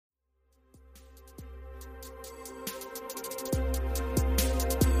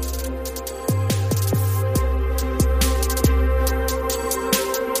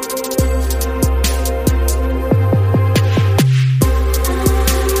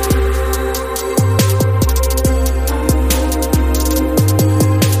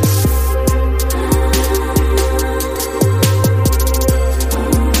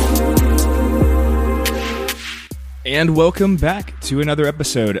And welcome back to another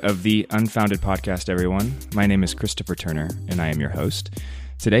episode of the Unfounded Podcast, everyone. My name is Christopher Turner, and I am your host.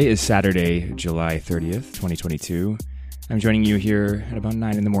 Today is Saturday, July 30th, 2022. I'm joining you here at about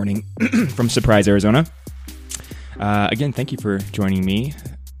 9 in the morning from Surprise, Arizona. Again, thank you for joining me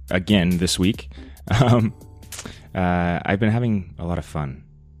again this week. I've been having a lot of fun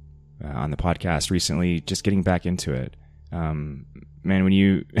on the podcast recently, just getting back into it. Man, when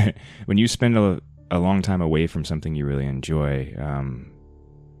you spend a long time away from something you really enjoy,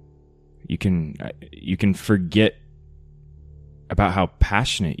 you can forget about how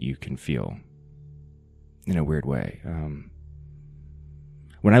passionate you can feel in a weird way.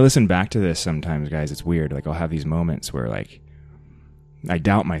 When I listen back to this sometimes, guys, it's weird. Like, I'll have these moments where, like, I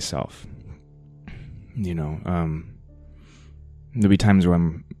doubt myself. There'll be times where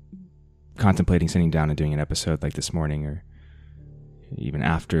I'm contemplating sitting down and doing an episode like this morning, or even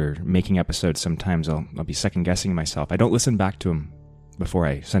after making episodes, sometimes I'll be second-guessing myself. I don't listen back to them before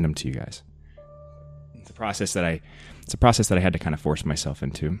I send them to you guys. It's a process that I had to kind of force myself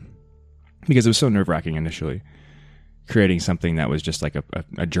into, because it was so nerve-wracking initially, creating something that was just like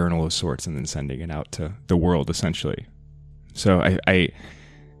a journal of sorts and then sending it out to the world, essentially. So I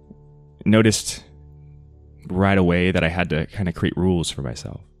noticed right away that I had to kind of create rules for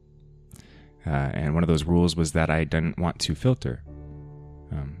myself. And one of those rules was that I didn't want to filter.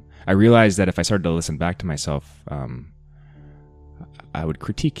 I realized that if I started to listen back to myself, I would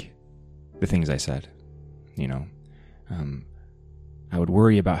critique the things I said. I would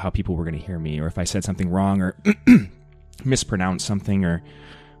worry about how people were going to hear me, or if I said something wrong or mispronounced something or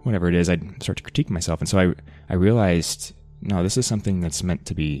whatever it is, I'd start to critique myself. And so I realized, no, this is something that's meant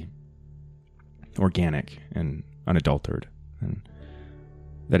to be organic and unadulterated. And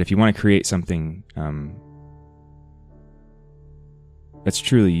that if you want to create something that's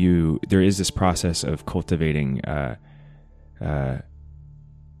truly you, there is this process of cultivating a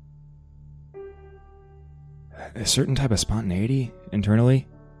certain type of spontaneity internally.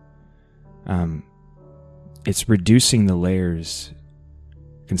 It's reducing the layers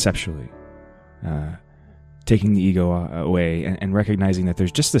conceptually, taking the ego away, and recognizing that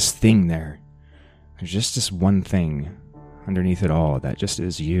there's just this thing there. There's just this one thing underneath it all that just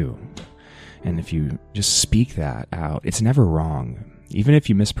is you. And if you just speak that out, it's never wrong. Even if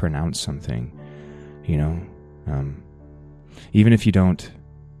you mispronounce something, even if you don't,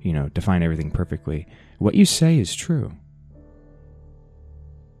 define everything perfectly, what you say is true.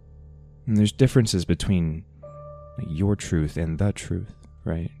 And there's differences between your truth and the truth,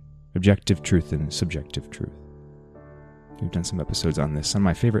 right? Objective truth and subjective truth. We've done some episodes on this. Some of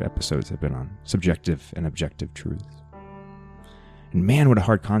my favorite episodes have been on subjective and objective truths. And man, what a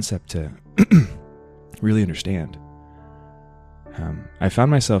hard concept to really understand. I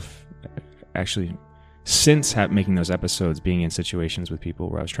found myself actually, since making those episodes, being in situations with people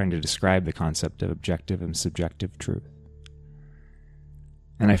where I was trying to describe the concept of objective and subjective truth.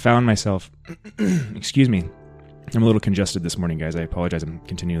 And I found myself, excuse me, I'm a little congested this morning, guys. I apologize. I'm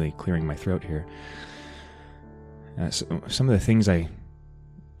continually clearing my throat here. So some of the things I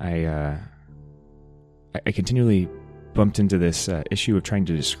continually bumped into this issue of trying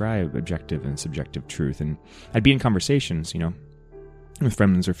to describe objective and subjective truth. And I'd be in conversations, with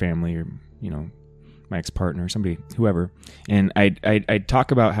friends or family, or, my ex-partner, somebody, whoever. And I'd talk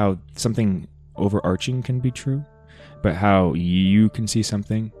about how something overarching can be true, but how you can see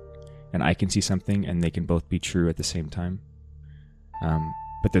something and I can see something and they can both be true at the same time.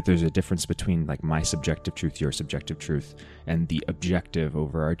 But that there's a difference between, like, my subjective truth, your subjective truth, and the objective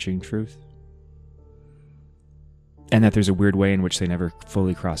overarching truth. And that there's a weird way in which they never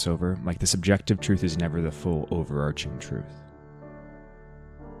fully cross over. Like, the subjective truth is never the full overarching truth.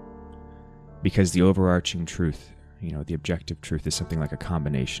 Because the overarching truth, the objective truth, is something like a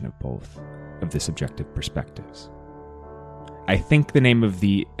combination of both of the subjective perspectives. I think the name of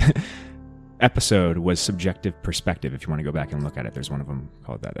the episode was Subjective Perspective. If you want to go back and look at it, there's one of them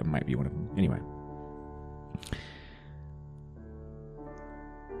called that. That might be one of them. Anyway.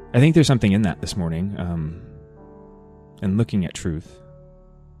 I think there's something in that this morning. And looking at truth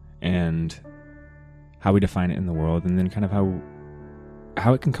and how we define it in the world, and then kind of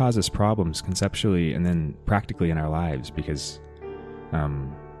how it can cause us problems conceptually and then practically in our lives, because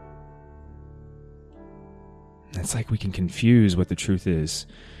it's like we can confuse what the truth is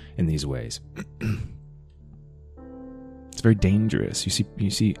in these ways. It's very dangerous.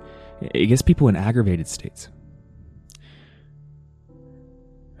 You see, it gets people in aggravated states.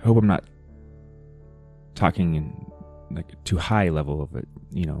 I hope I'm not talking in like too high level of it,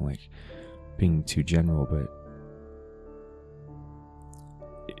 like being too general, but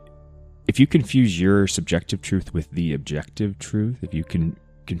if you confuse your subjective truth with the objective truth, if you can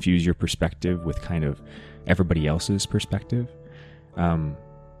confuse your perspective with kind of everybody else's perspective,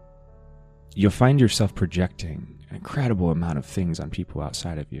 you'll find yourself projecting an incredible amount of things on people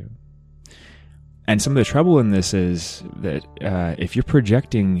outside of you. And some of the trouble in this is that if you're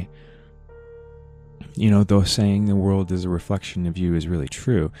projecting, though saying the world is a reflection of you is really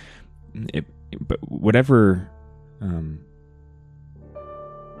true, but whatever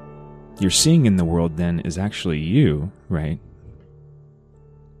you're seeing in the world then is actually you, right?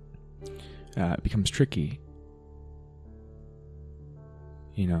 It becomes tricky.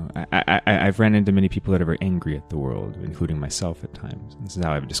 I've ran into many people that are very angry at the world, including myself at times. This is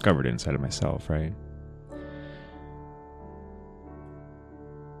how I've discovered it inside of myself, right?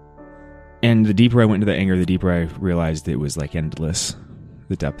 And the deeper I went into the anger, the deeper I realized it was like endless,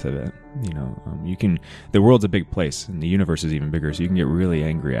 the depth of it. The world's a big place, and the universe is even bigger, so you can get really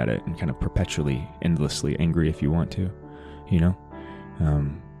angry at it and kind of perpetually, endlessly angry if you want to,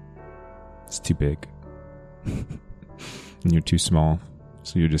 It's too big. And you're too small.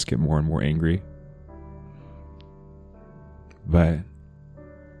 So you'll just get more and more angry. But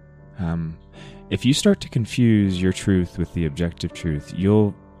if you start to confuse your truth with the objective truth,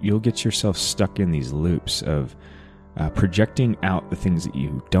 you'll get yourself stuck in these loops of projecting out the things that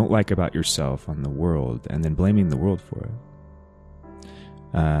you don't like about yourself on the world and then blaming the world for it.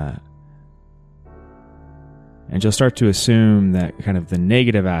 And you'll start to assume that kind of the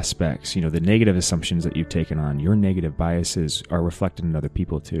negative aspects, the negative assumptions that you've taken on, your negative biases are reflected in other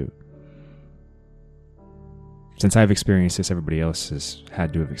people too. Since I've experienced this, everybody else has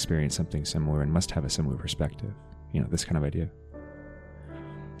had to have experienced something similar and must have a similar perspective. This kind of idea.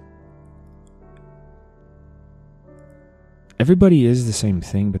 Everybody is the same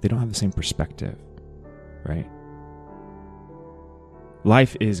thing, but they don't have the same perspective, right?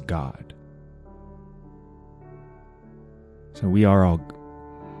 Life is God. So we are all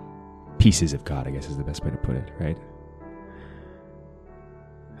pieces of God, I guess is the best way to put it, right?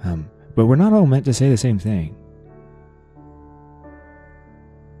 But we're not all meant to say the same thing.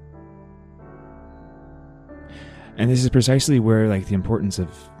 And this is precisely where the importance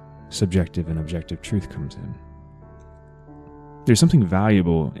of subjective and objective truth comes in. There's something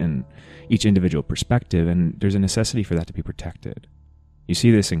valuable in each individual perspective, and there's a necessity for that to be protected. You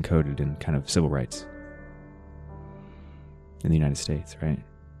see this encoded in kind of civil rights in the United States, right?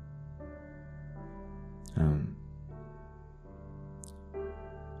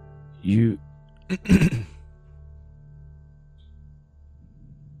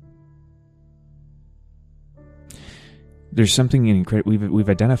 There's something incredible. We've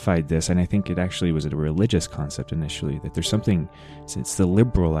identified this, and I think it actually was a religious concept initially. That there's something. It's the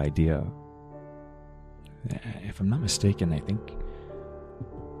liberal idea. If I'm not mistaken, I think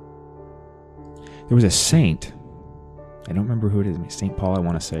there was a saint. I don't remember who it is. St. Paul, I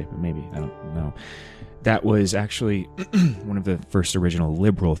want to say, but maybe I don't know. That was actually one of the first original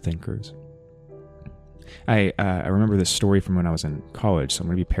liberal thinkers. I remember this story from when I was in college, so I'm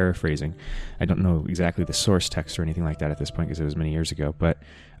going to be paraphrasing. I don't know exactly the source text or anything like that at this point because it was many years ago, but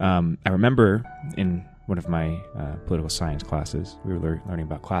I remember in one of my political science classes, we were learning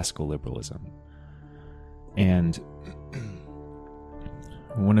about classical liberalism. And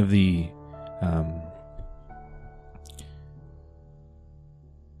one of the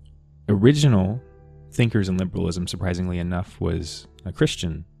original thinkers in liberalism, surprisingly enough, was a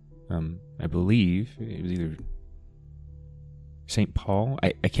Christian. I believe it was either St. Paul.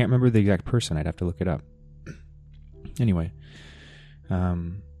 I can't remember the exact person. I'd have to look it up. Anyway, I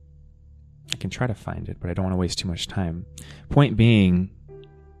can try to find it, but I don't want to waste too much time. Point being,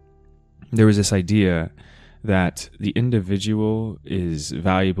 there was this idea that the individual is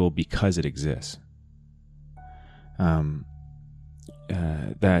valuable because it exists.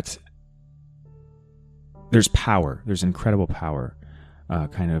 That there's power. There's incredible power.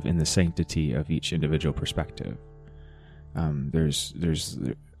 Kind of in the sanctity of each individual perspective. There's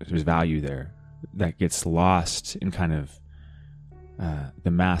value there that gets lost in kind of the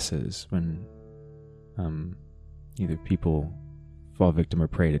masses when either people fall victim or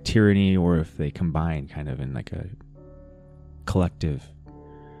prey to tyranny, or if they combine kind of in like a collective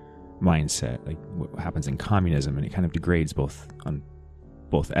mindset, like what happens in communism, and it kind of degrades on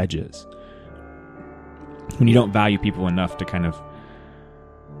both edges. When you don't value people enough to kind of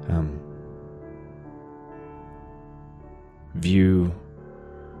view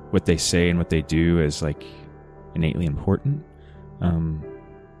what they say and what they do as like innately important,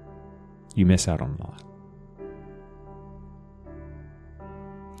 you miss out on a lot.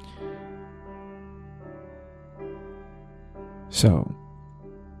 So,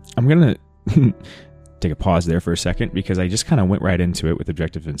 I'm going to take a pause there for a second because I just kind of went right into it with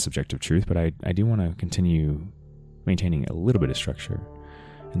objective and subjective truth, but I do want to continue maintaining a little bit of structure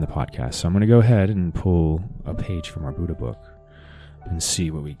in the podcast. So I'm going to go ahead and pull a page from our Buddha book and see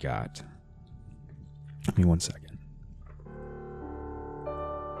what we got. Give me 1 second.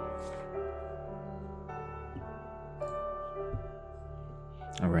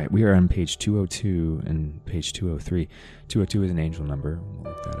 All right, we are on page 202 and page 203. 202 is an angel number.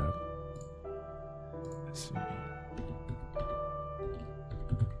 We'll look that up. Let's see.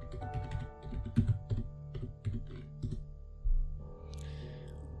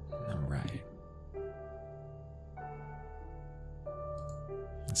 All right.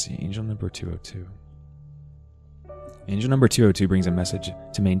 Let's see, angel number 202. Angel number 202 brings a message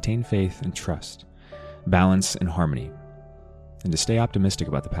to maintain faith and trust, balance and harmony, and to stay optimistic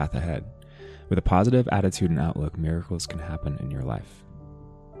about the path ahead. With a positive attitude and outlook, miracles can happen in your life.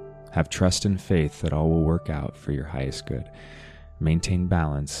 Have trust and faith that all will work out for your highest good. Maintain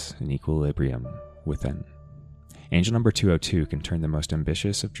balance and equilibrium within. Angel number 202 can turn the most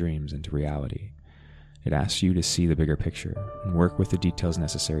ambitious of dreams into reality. It asks you to see the bigger picture and work with the details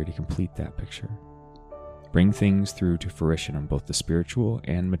necessary to complete that picture. Bring things through to fruition on both the spiritual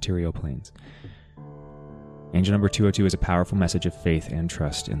and material planes. Angel number 202 is a powerful message of faith and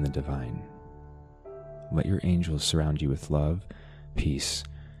trust in the divine. Let your angels surround you with love, peace,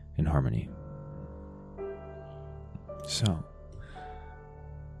 and harmony. So,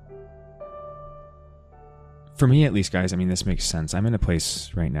 for me at least, guys, I mean, this makes sense. I'm in a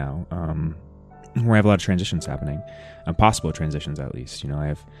place right now where I have a lot of transitions happening, possible transitions at least. You know,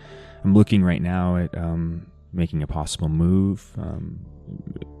 I'm looking right now at making a possible move,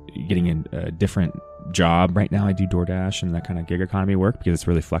 getting a different job. Right now I do DoorDash and that kind of gig economy work because it's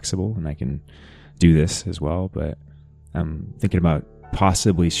really flexible and I can do this as well, but I'm thinking about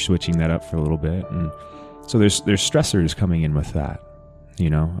possibly switching that up for a little bit. And so there's stressors coming in with that, you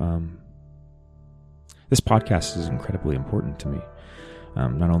know. This podcast is incredibly important to me.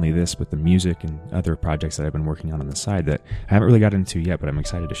 Not only this, but the music and other projects that I've been working on the side that I haven't really got into yet, but I'm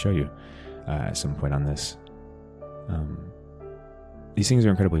excited to show you at some point on this. These things are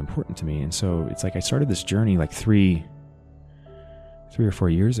incredibly important to me. And so it's like I started this journey like three or 4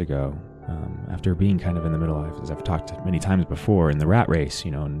 years ago, after being kind of in the middle, as I've talked many times before, in the rat race,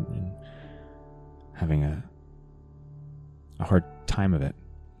 you know, and having a hard time of it,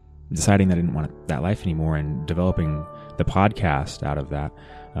 deciding that I didn't want that life anymore and developing the podcast out of that,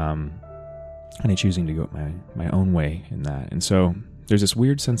 and choosing to go my own way in that. And so there's this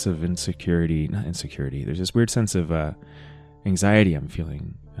weird sense of there's this weird sense of anxiety I'm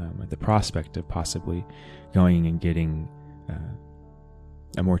feeling at the prospect of possibly going and getting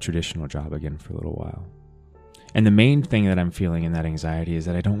a more traditional job again for a little while. And the main thing that I'm feeling in that anxiety is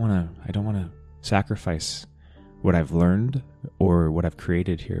that I don't want to sacrifice what I've learned or what I've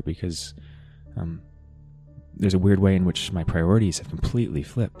created here, because there's a weird way in which my priorities have completely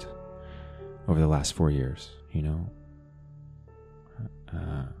flipped over the last 4 years, you know.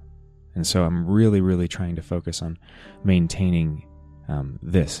 And so I'm really, really trying to focus on maintaining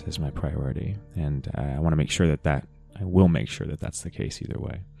this as my priority. And I want to make sure that I will make sure that that's the case either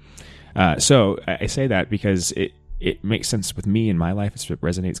way. So I say that because it makes sense with me in my life. It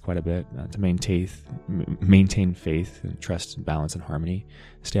resonates quite a bit to maintain faith and trust and balance and harmony,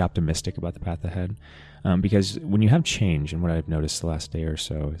 stay optimistic about the path ahead. Because when you have change, and what I've noticed the last day or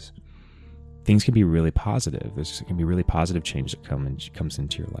so is things can be really positive. There can be really positive change that comes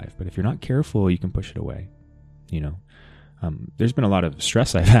into your life. But if you're not careful, you can push it away. You know, there's been a lot of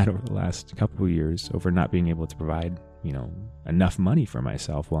stress I've had over the last couple of years over not being able to provide, you know, enough money for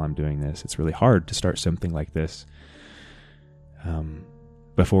myself while I'm doing this. It's really hard to start something like this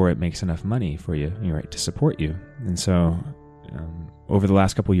before it makes enough money for you, right, to support you. And so over the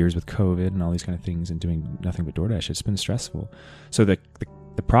last couple of years with COVID and all these kind of things and doing nothing but DoorDash, it's been stressful. So the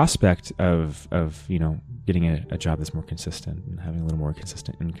prospect of you know, getting a job that's more consistent and having a little more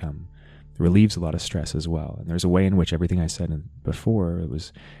consistent income relieves a lot of stress as well. And there's a way in which everything I said before, it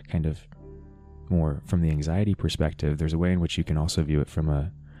was kind of more from the anxiety perspective. There's a way in which you can also view it from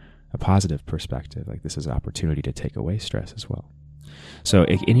a positive perspective. Like, this is an opportunity to take away stress as well. So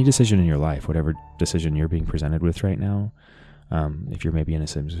any decision in your life, whatever decision you're being presented with right now, if you're maybe in a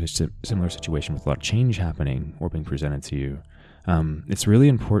similar situation with a lot of change happening or being presented to you, it's really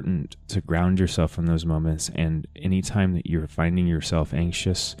important to ground yourself in those moments. And anytime that you're finding yourself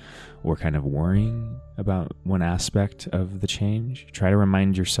anxious or kind of worrying about one aspect of the change, try to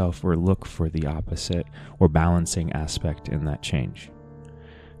remind yourself or look for the opposite or balancing aspect in that change,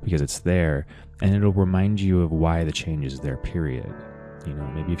 because it's there and it'll remind you of why the change is there, period.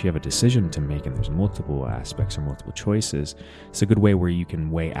 Maybe if you have a decision to make and there's multiple aspects or multiple choices, it's a good way where you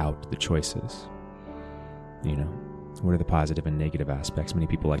can weigh out the choices. What are the positive and negative aspects? Many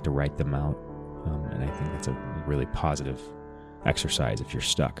people like to write them out, and I think that's a really positive exercise if you're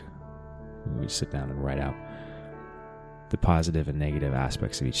stuck. We sit down and write out the positive and negative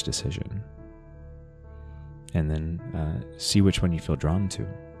aspects of each decision, and then see which one you feel drawn to.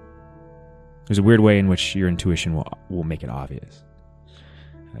 There's a weird way in which your intuition will make it obvious.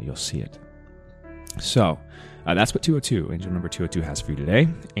 You'll see it. So that's what 202, angel number 202, has for you today.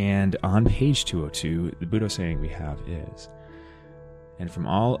 And on page 202, the Buddha saying we have is, "And from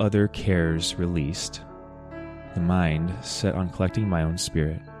all other cares released, the mind set on collecting my own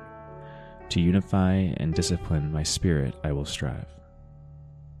spirit. To unify and discipline my spirit, I will strive."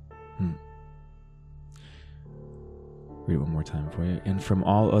 Read it one more time for you. "And from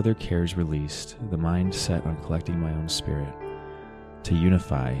all other cares released, the mind set on collecting my own spirit. To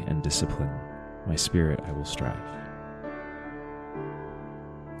unify and discipline my spirit, I will strive."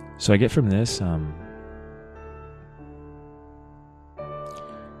 So I get from this,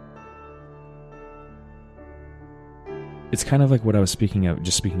 it's kind of like what I was speaking of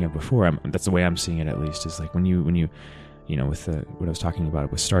before. That's the way I'm seeing it, at least, is like when you with what I was talking about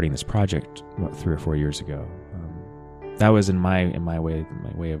with starting this project about 3 or 4 years ago. That was in my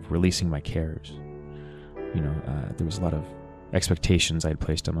way of releasing my cares. There was a lot of expectations I had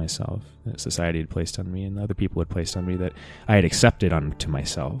placed on myself, that society had placed on me, and other people had placed on me that I had accepted onto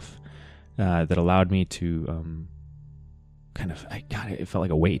myself, that allowed me to it felt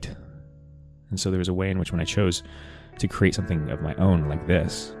like a weight. And so there was a way in which when I chose to create something of my own, like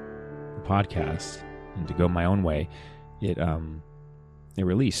this, a podcast, and to go my own way, it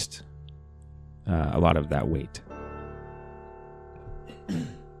released a lot of that weight.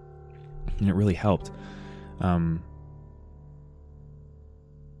 And it really helped.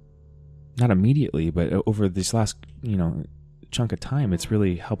 Not immediately, but over this last, chunk of time, it's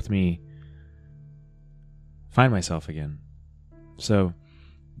really helped me find myself again. So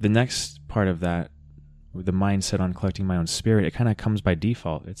the next part of that, the mindset on collecting my own spirit, it kind of comes by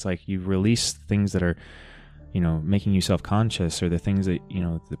default. It's like you release things that are, making you self-conscious, or the things that,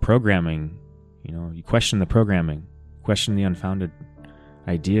 the programming, you question the programming, question the unfounded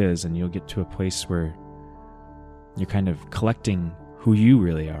ideas, and you'll get to a place where you're kind of collecting who you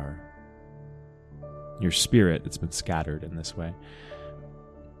really are. Your spirit that's been scattered in this way.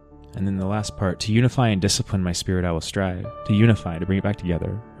 And then the last part, "To unify and discipline my spirit, I will strive." To unify, to bring it back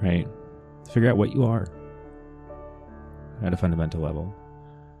together, right? To figure out what you are at a fundamental level.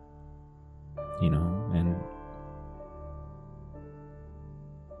 And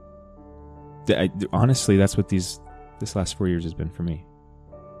honestly, that's what this last 4 years has been for me.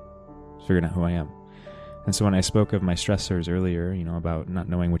 Figuring out who I am. And so when I spoke of my stressors earlier, about not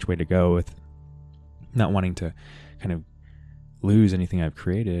knowing which way to go, with not wanting to kind of lose anything I've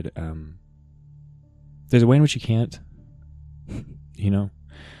created, there's a way in which you can't.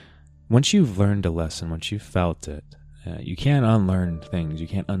 Once you've learned a lesson, once you've felt it, you can't unlearn things, you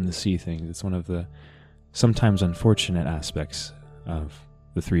can't unsee things. It's one of the sometimes unfortunate aspects of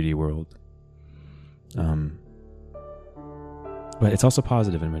the 3D world. But it's also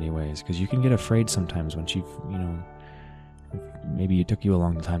positive in many ways, because you can get afraid sometimes once you've, maybe it took you a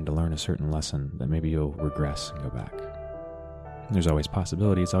long time to learn a certain lesson, that maybe you'll regress and go back. There's always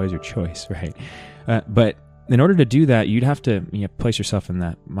possibility. It's always your choice, right? But in order to do that, you'd have to place yourself in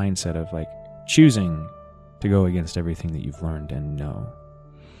that mindset of like choosing to go against everything that you've learned and know.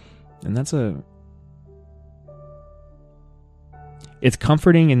 And it's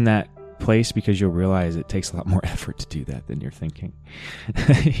comforting in that place, because you'll realize it takes a lot more effort to do that than you're thinking.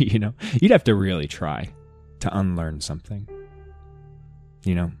 You'd have to really try to unlearn something.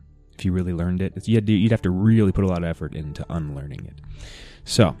 If you really learned it, you'd have to really put a lot of effort into unlearning it.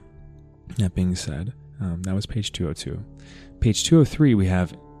 So, that being said, that was page 202. Page 203, we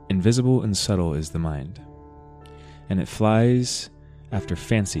have, "Invisible and subtle is the mind, and it flies after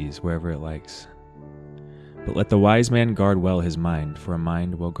fancies wherever it likes. But let the wise man guard well his mind, for a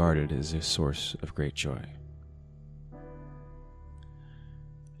mind well guarded is a source of great joy."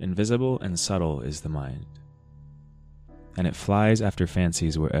 Invisible and subtle is the mind, and it flies after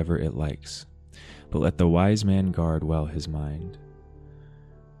fancies wherever it likes. But let the wise man guard well his mind,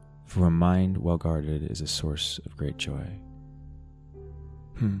 for a mind well guarded is a source of great joy.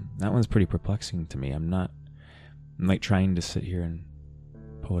 That one's pretty perplexing to me. I'm like trying to sit here and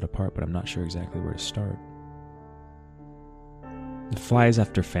pull it apart, but I'm not sure exactly where to start. It flies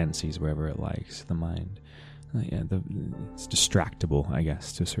after fancies wherever it likes, the mind. It's distractible, I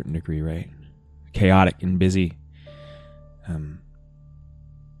guess, to a certain degree, right? Chaotic and busy.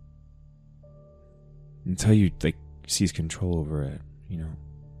 until you like seize control over it,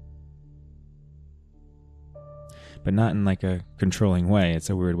 but not in like a controlling way. It's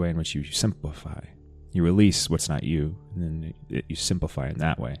a weird way in which you simplify. You release what's not you, and then you simplify in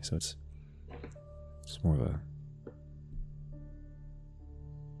that way. So it's more of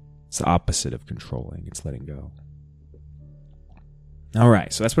it's the opposite of controlling. It's letting go. All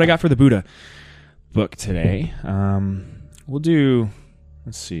right, so that's what I got for the Buddha book today. We'll do,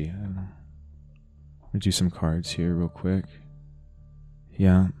 let's see, we'll do some cards here real quick.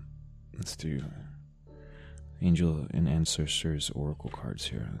 Yeah, let's do Angel and Ancestors Oracle cards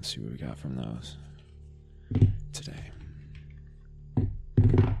here. Let's see what we got from those today.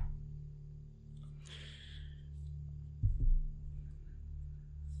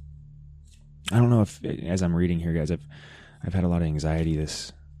 I don't know if, as I'm reading here, guys, I've had a lot of anxiety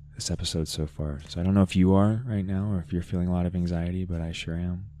this episode so far. So I don't know if you are right now or if you're feeling a lot of anxiety, but I sure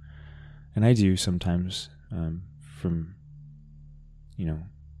am. And I do sometimes, from,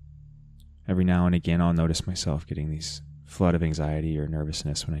 every now and again, I'll notice myself getting these flood of anxiety or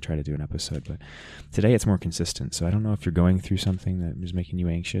nervousness when I try to do an episode. But today it's more consistent. So I don't know if you're going through something that is making you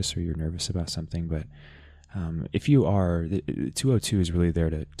anxious or you're nervous about something. But if you are, the 202 is really there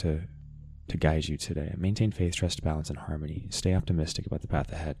to guide you today. Maintain faith, trust, balance, and harmony. Stay optimistic about the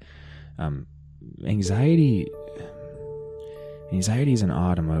path ahead. Anxiety is an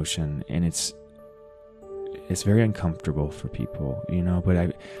odd emotion, and it's very uncomfortable for people,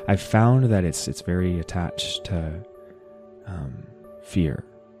 but I've found that it's very attached to fear.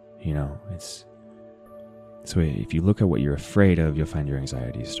 It's so if you look at what you're afraid of, you'll find your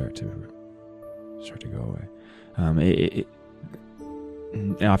anxieties start to go away.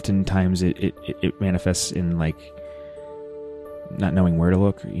 Oftentimes it manifests in like not knowing where to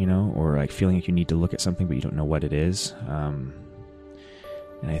look, or like feeling like you need to look at something but you don't know what it is. And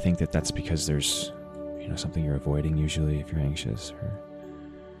I think that's because there's something you're avoiding usually if you're anxious,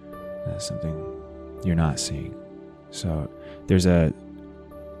 or something you're not seeing. So there's a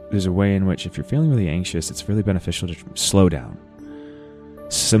way in which if you're feeling really anxious, it's really beneficial to slow down,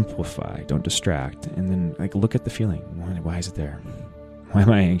 simplify, don't distract, and then like look at the feeling. Why is it there? Why am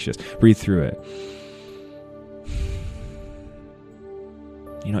I anxious? Breathe through it.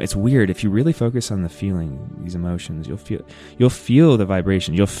 It's weird. If you really focus on the feeling, these emotions, you'll feel the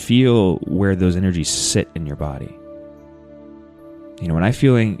vibration. You'll feel where those energies sit in your body. When I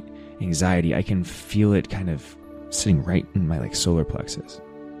feel anxiety, I can feel it kind of sitting right in my like solar plexus.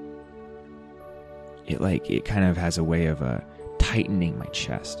 It kind of has a way of tightening my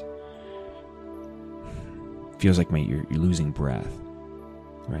chest. Feels like you're losing breath.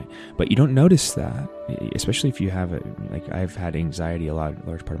 Right, but you don't notice that, especially if you have I've had anxiety a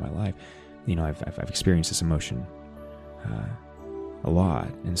large part of my life. I've experienced this emotion a lot,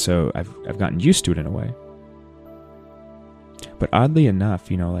 and so I've gotten used to it in a way. But oddly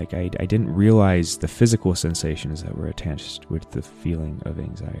enough, I didn't realize the physical sensations that were attached with the feeling of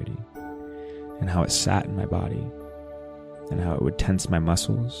anxiety, and how it sat in my body, and how it would tense my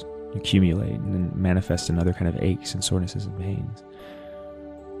muscles, accumulate, and then manifest in other kind of aches and sorenesses and pains.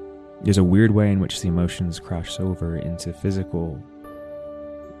 There's a weird way in which the emotions cross over into physical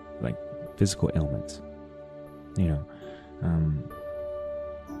ailments.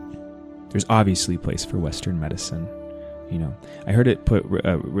 There's obviously a place for Western medicine. I heard it put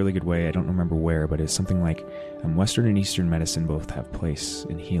a really good way. I don't remember where, but it's something like Western and Eastern medicine both have place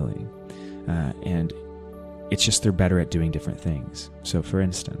in healing, and it's just they're better at doing different things. So, for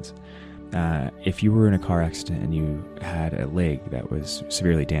instance, if you were in a car accident and you had a leg that was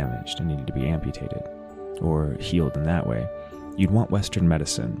severely damaged and needed to be amputated or healed in that way, you'd want Western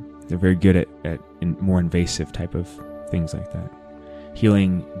medicine. They're very good at more invasive type of things like that.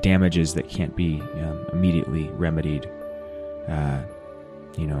 Healing damages that can't be immediately remedied.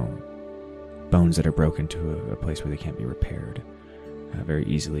 Bones that are broken to a place where they can't be repaired very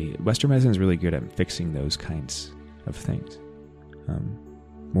easily. Western medicine is really good at fixing those kinds of things.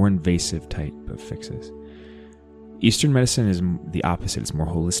 More invasive type of fixes. Eastern medicine is the opposite. It's more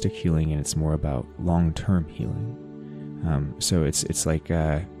holistic healing, and it's more about long-term healing. So it's like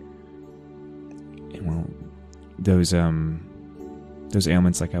those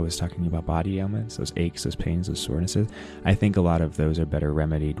ailments, like I was talking about, body ailments, those aches, those pains, those sorenesses. I think a lot of those are better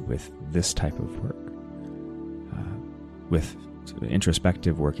remedied with this type of work, with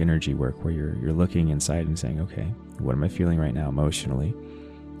introspective work, energy work, where you're looking inside and saying, okay, what am I feeling right now emotionally?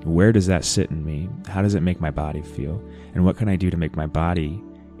 Where does that sit in me? How does it make my body feel? And what can I do to make my body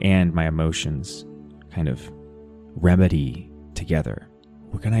and my emotions kind of remedy together?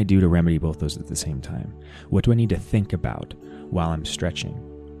 What can I do to remedy both those at the same time? What do I need to think about while I'm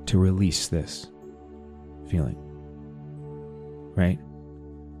stretching to release this? feeling? Right?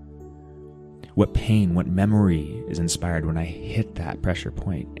 What pain, what memory is inspired when I hit that pressure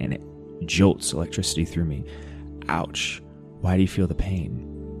point and it jolts electricity through me? Ouch. Why do you feel the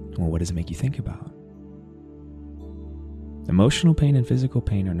pain? Well, what does it make you think about? Emotional pain and physical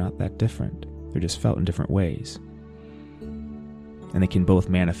pain are not that different. They're just felt in different ways. And they can both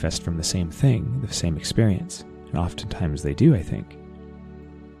manifest from the same thing, the same experience. And oftentimes they do, I think.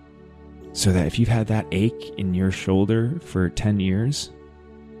 So that if you've had that ache in your shoulder for 10 years,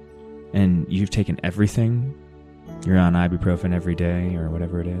 and you've taken everything, you're on ibuprofen every day or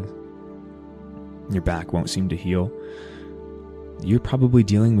whatever it is, your back won't seem to heal, you're probably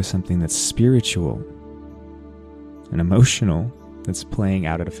dealing with something that's spiritual and emotional that's playing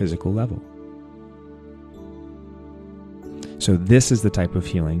out at a physical level. So this is the type of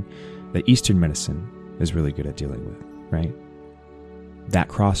healing that Eastern medicine is really good at dealing with, right? That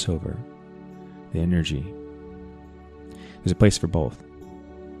crossover, the energy. There's a place for both.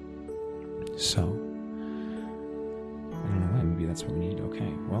 So, I don't know why, maybe that's what we need.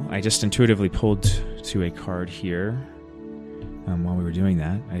 Okay, well, I just intuitively pulled to a card here while we were doing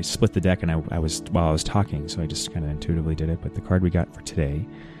that. I split the deck and I was while I was talking, so I just kind of intuitively did it. But the card we got for today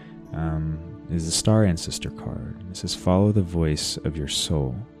is the Star Ancestor card. It says, follow the voice of your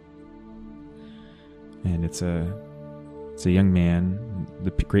soul. And it's a young man,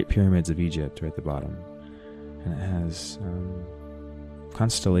 the Great Pyramids of Egypt are at the bottom. And it has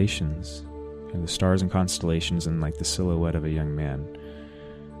constellations, the stars and constellations, and like the silhouette of a young man.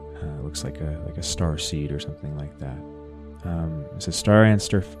 It looks like a star seed or something like that. It says, Star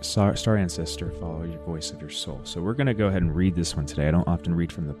Ancestor, follow your voice of your soul. So we're going to go ahead and read this one today. I don't often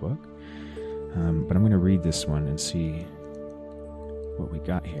read from the book, but I'm going to read this one and see what we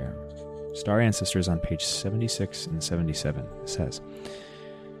got here. Star Ancestor is on page 76 and 77. It says,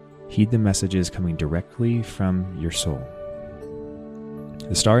 heed the messages coming directly from your soul.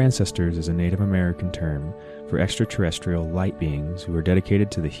 The Star Ancestors is a Native American term for extraterrestrial light beings who are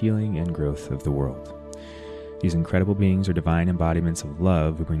dedicated to the healing and growth of the world. These incredible beings are divine embodiments of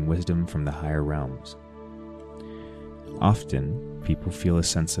love who bring wisdom from the higher realms. Often, people feel a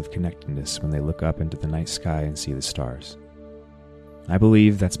sense of connectedness when they look up into the night sky and see the stars. I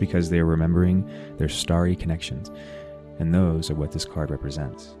believe that's because they are remembering their starry connections, and those are what this card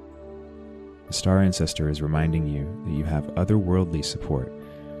represents. The Star Ancestor is reminding you that you have otherworldly support,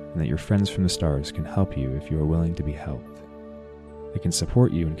 and that your friends from the stars can help you if you are willing to be helped. They can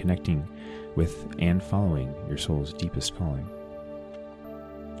support you in connecting with and following your soul's deepest calling.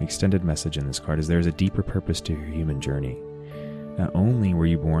 The extended message in this card is there is a deeper purpose to your human journey. Not only were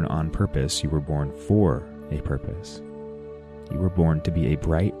you born on purpose, you were born for a purpose. You were born to be a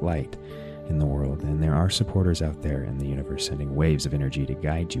bright light in the world, and there are supporters out there in the universe sending waves of energy to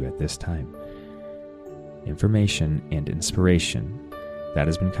guide you at this time. Information and inspiration that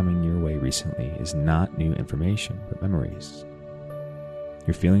has been coming your way recently is not new information, but memories.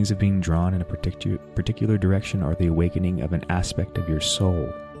 Your feelings of being drawn in a particular direction are the awakening of an aspect of your soul.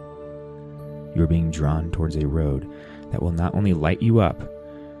 You are being drawn towards a road that will not only light you up,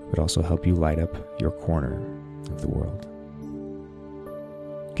 but also help you light up your corner of the world.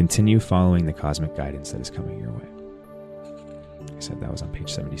 Continue following the cosmic guidance that is coming your way. I said that was on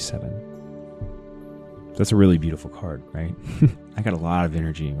page 77. That's a really beautiful card, right? I got a lot of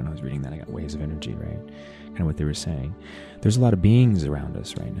energy when I was reading that. I got waves of energy, right? Kind of what they were saying. There's a lot of beings around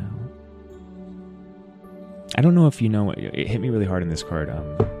us right now. I don't know if you know, it hit me really hard in this card.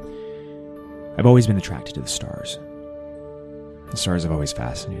 I've always been attracted to the stars. The stars have always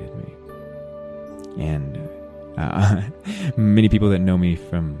fascinated me. And many people that know me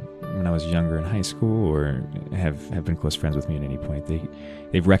from when I was younger in high school or have been close friends with me at any point,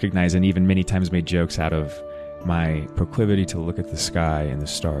 they've recognized and even many times made jokes out of my proclivity to look at the sky and the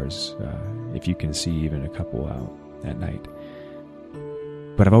stars, if you can see even a couple out at night.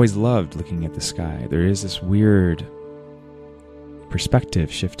 But I've always loved looking at the sky. There is this weird perspective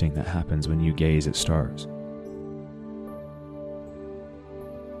shifting that happens when you gaze at stars.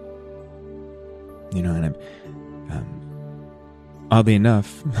 You know, and oddly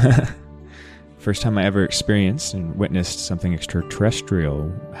enough, first time I ever experienced and witnessed something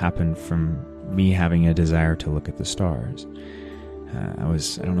extraterrestrial happened from me having a desire to look at the stars. I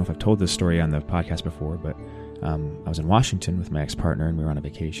don't know if I've told this story on the podcast before, but I was in Washington with my ex-partner and we were on a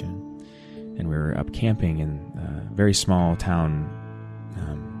vacation. And we were up camping in a very small town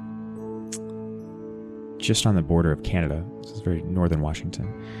just on the border of Canada. This is very northern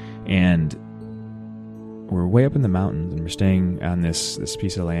Washington. And we're way up in the mountains, and we're staying on this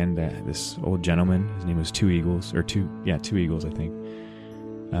piece of land that this old gentleman, his name was Two Eagles, I think.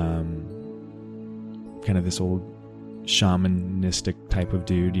 kind of this old shamanistic type of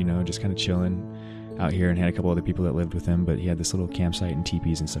dude, just kind of chilling out here, and had a couple other people that lived with him, but he had this little campsite and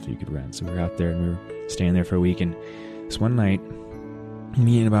teepees and stuff that you could rent. So we were out there and we were staying there for a week, and this one night,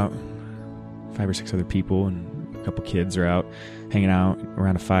 me and about 5 or 6 other people and a couple kids are out hanging out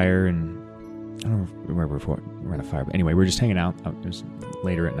around a fire, and I don't know where we're around a fire, but anyway, we're just hanging out. It was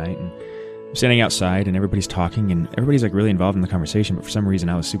later at night, and I'm standing outside, and everybody's talking, and everybody's like really involved in the conversation, but for some reason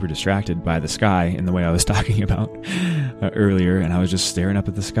I was super distracted by the sky in the way I was talking about earlier, and I was just staring up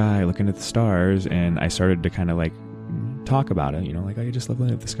at the sky, looking at the stars, and I started to kind of like talk about it, like I just love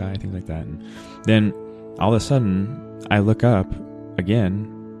looking at the sky, things like that. And then all of a sudden I look up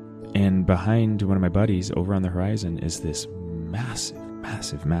again, and behind one of my buddies over on the horizon is this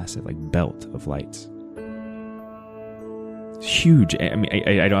massive like belt of lights. Huge. I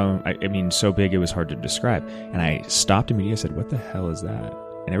mean, so big it was hard to describe. And I stopped immediately. I said, "What the hell is that?"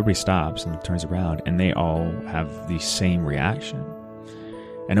 And everybody stops and turns around, and they all have the same reaction.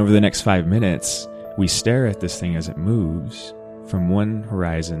 And over the next 5 minutes, we stare at this thing as it moves from one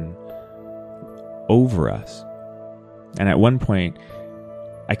horizon over us. And at one point,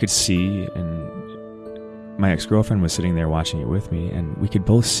 I could see, and my ex-girlfriend was sitting there watching it with me, and we could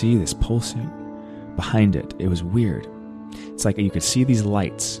both see this pulsing behind it. It was weird. It's like you could see these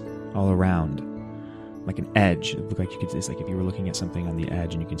lights all around, like an edge. It looked like it's like if you were looking at something on the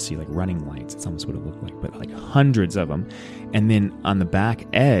edge and you could see like running lights. It's almost what it looked like, but like hundreds of them. And then on the back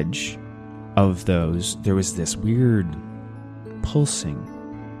edge of those, there was this weird pulsing,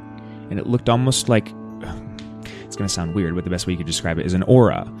 and it looked almost like, it's going to sound weird, but the best way you could describe it is an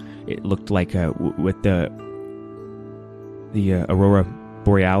aura. It looked like what the aurora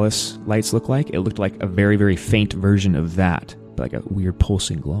borealis lights look like. It looked like a very, very faint version of that, but like a weird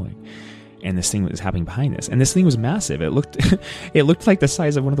pulsing glowing. And this thing was happening behind this, and this thing was massive. It looked like the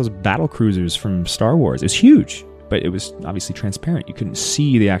size of one of those battle cruisers from Star Wars. It was huge, but it was obviously transparent. You couldn't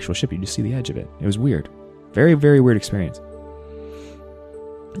see the actual ship. You just see the edge of it. It was weird. Very, very weird experience.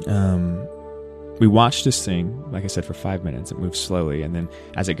 We watched this thing, like I said, for 5 minutes. It moved slowly, and then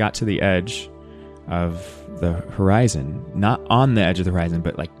as it got to the edge of the horizon, not on the edge of the horizon,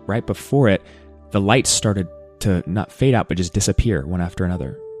 but like right before it, the lights started to not fade out, but just disappear one after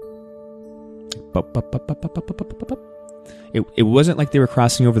another. It wasn't like they were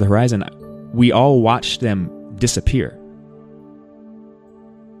crossing over the horizon. We all watched them disappear.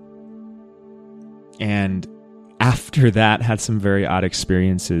 And after that, had some very odd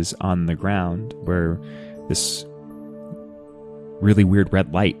experiences on the ground where this really weird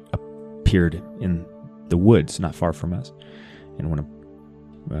red light appeared in the woods not far from us. And one of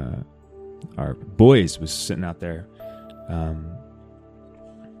our boys was sitting out there,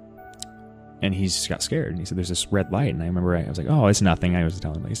 and he just got scared, and he said, "There's this red light." And I remember I was like, "Oh, it's nothing." I was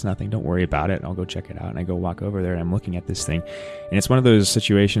telling him, like, "It's nothing. Don't worry about it. I'll go check it out." And I go walk over there, and I'm looking at this thing. And it's one of those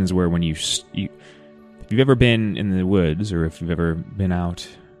situations where when if you've ever been in the woods, or if you've ever been out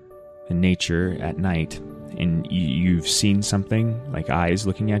in nature at night, and you've seen something, like eyes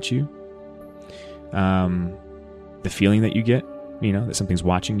looking at you, the feeling that you get, that something's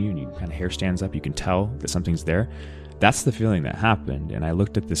watching you, and you kind of hair stands up, you can tell that something's there. That's the feeling that happened. And I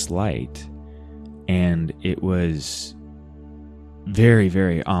looked at this light, and it was very,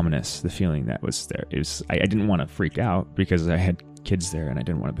 very ominous, the feeling that was there. It was, I didn't want to freak out because I had kids there, and I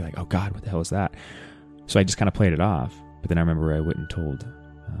didn't want to be like, "Oh God, what the hell is that?" So I just kind of played it off. But then I remember I went and told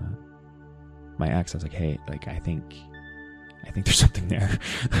my ex. I was like, "Hey, like I think there's something there.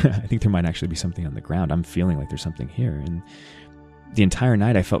 I think there might actually be something on the ground. I'm feeling like there's something here." And the entire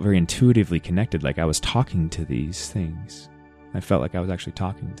night I felt very intuitively connected, like I was talking to these things. I felt like I was actually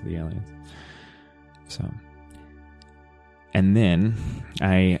talking to the aliens. So, and then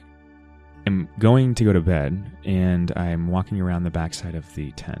I am going to go to bed, and I'm walking around the backside of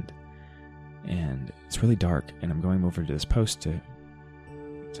the tent, and it's really dark, and I'm going over to this post to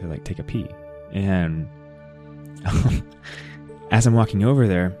like take a pee. And as I'm walking over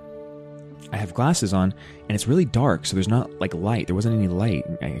there, I have glasses on, and it's really dark, so there's not like light. There wasn't any light.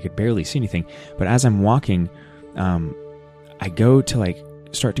 I could barely see anything. But as I'm walking, I go to like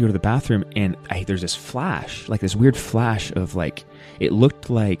start to go to the bathroom, and there's this flash, like this weird flash of like, it looked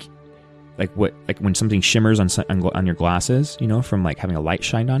like when something shimmers on your glasses, from like having a light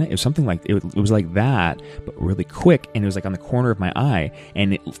shined on it. It was something like it was like that, but really quick, and it was like on the corner of my eye,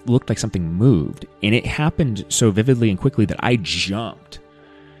 and it looked like something moved, and it happened so vividly and quickly that I jumped.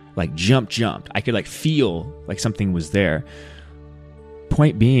 Like jumped. I could like feel like something was there.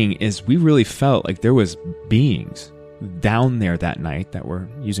 Point being is we really felt like there was beings down there that night that were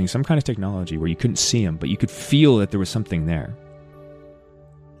using some kind of technology where you couldn't see them, but you could feel that there was something there.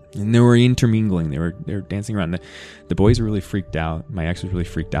 And they were intermingling. They were dancing around. The boys were really freaked out. My ex was really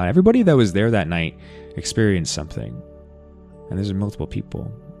freaked out. Everybody that was there that night experienced something. And there's multiple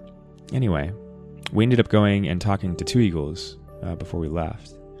people. Anyway, we ended up going and talking to Two Eagles before we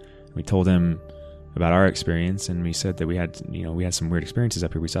left. We told him about our experience, and we said that we had some weird experiences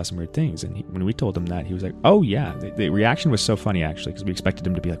up here. We saw some weird things, and when we told him that, he was like, "Oh yeah." The reaction was so funny actually, because we expected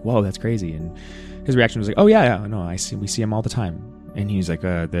him to be like, "Whoa, that's crazy," and his reaction was like, "Oh yeah, no, we see him all the time." And he's like,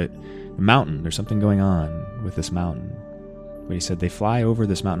 "The mountain. There's something going on with this mountain." But he said they fly over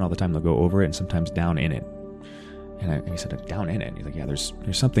this mountain all the time. They'll go over it and sometimes down in it. And he said, "Down in it?" And he's like, "Yeah, there's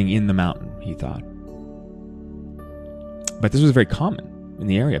something in the mountain." He thought, but this was very common in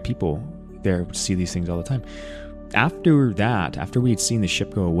the area. People there would see these things all the time. After that, after we had seen the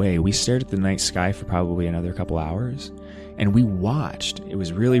ship go away, we stared at the night sky for probably another couple hours, and we watched. It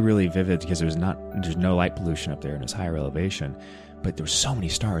was really, really vivid because there's no light pollution up there, and it's higher elevation, but there were so many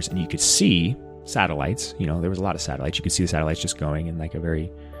stars, and you could see satellites. There was a lot of satellites. You could see the satellites just going in like a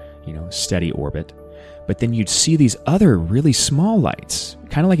very, steady orbit. But then you'd see these other really small lights,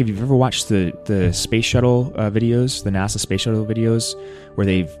 kind of like if you've ever watched the space shuttle videos, the NASA space shuttle videos, where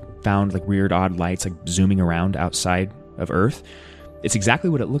they've found like weird, odd lights like zooming around outside of Earth. It's exactly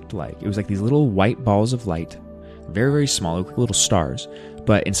what it looked like. It was like these little white balls of light, very, very small, like little stars.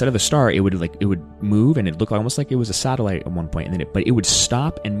 But instead of a star, it would move, and it looked almost like it was a satellite at one point. And then but it would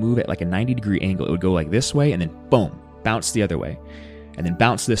stop and move at like a 90-degree angle. It would go like this way, and then boom, bounce the other way. And then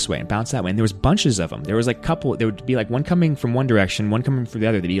bounce this way and bounce that way. And there was bunches of them. There was like a couple. There would be like one coming from one direction, one coming from the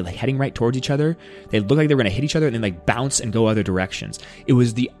other. They'd be like heading right towards each other. They'd look like they were going to hit each other and then like bounce and go other directions. It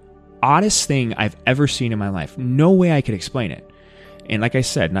was the oddest thing I've ever seen in my life. No way I could explain it. And like I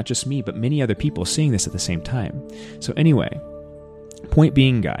said, not just me, but many other people seeing this at the same time. So anyway, point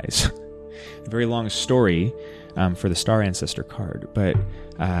being, guys, a very long story for the Star Ancestor card, but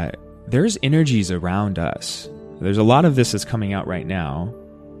there's energies around us. There's a lot of this that's coming out right now,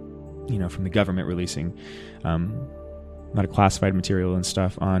 from the government releasing a lot of classified material and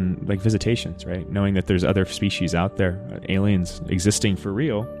stuff on like visitations, right? Knowing that there's other species out there, aliens existing for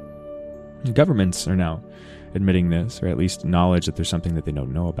real. Governments are now admitting this, or at least knowledge that there's something that they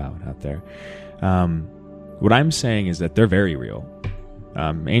don't know about out there. What I'm saying is that they're very real.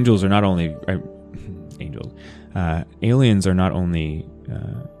 Angels are not only aliens are not only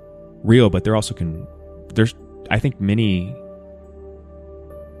real, but they're also there's, I think, the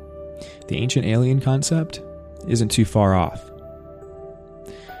ancient alien concept isn't too far off.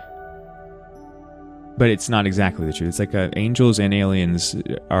 But it's not exactly the truth. It's like angels and aliens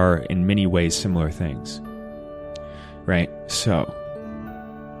are in many ways similar things. Right? So,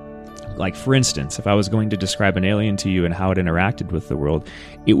 like for instance, if I was going to describe an alien to you and how it interacted with the world,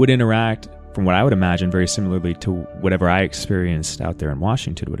 it would interact, from what I would imagine, very similarly to whatever I experienced out there in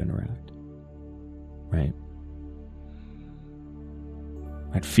Washington would interact. Right?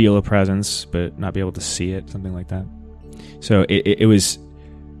 I'd feel a presence, but not be able to see it, something like that. So it was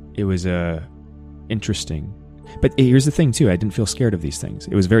interesting. But here's the thing, too. I didn't feel scared of these things.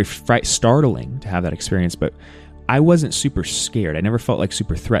 It was very startling to have that experience, but I wasn't super scared. I never felt like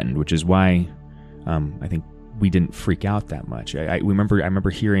super threatened, which is why I think we didn't freak out that much. I remember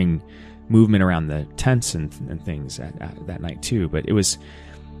hearing movement around the tents and things at that night, too. But it was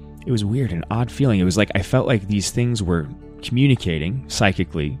weird, an odd feeling. It was like I felt like these things were communicating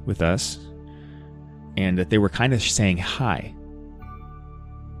psychically with us, and that they were kind of saying hi.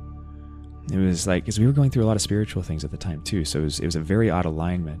 It was like, because we were going through a lot of spiritual things at the time too, so it was a very odd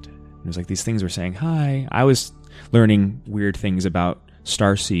alignment. It was like these things were saying hi. I was learning weird things about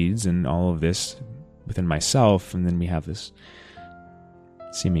star seeds and all of this within myself, and then we have this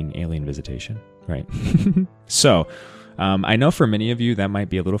seeming alien visitation, right? So I know for many of you that might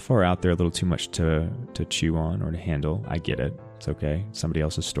be a little far out there, a little too much to chew on or to handle. I get it. It's okay. It's somebody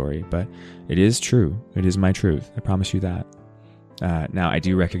else's story, but it is true. It is my truth. I promise you that. Now, I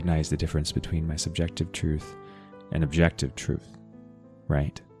do recognize the difference between my subjective truth and objective truth,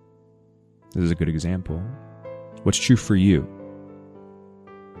 right? This is a good example. What's true for you?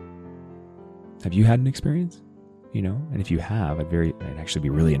 Have you had an experience? And if you have, I'd actually be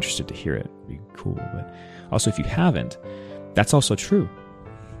really interested to hear it. It'd be cool. But also, if you haven't, that's also true,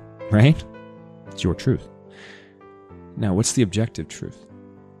 right? It's your truth. Now, what's the objective truth?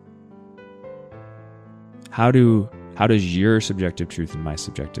 How does your subjective truth and my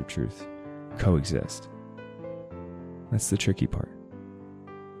subjective truth coexist? That's the tricky part.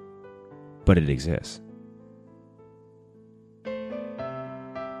 But it exists.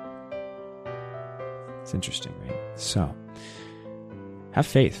 It's interesting, right? So, have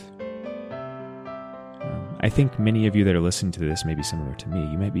faith. I think many of you that are listening to this may be similar to me.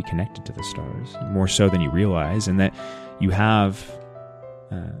 You might be connected to the stars more so than you realize, and that you have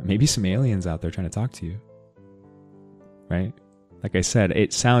maybe some aliens out there trying to talk to you, right? Like I said,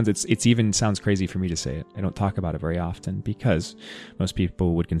 it's even sounds crazy for me to say it. I don't talk about it very often because most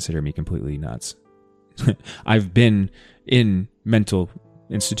people would consider me completely nuts. I've been in mental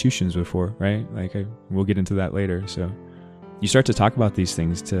institutions before, right? Like we'll get into that later. So you start to talk about these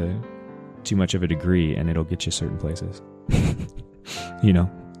things to too much of a degree and it'll get you certain places, you know,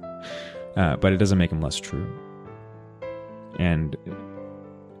 but it doesn't make them less true. And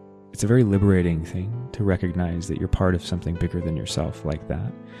it's a very liberating thing to recognize that you're part of something bigger than yourself like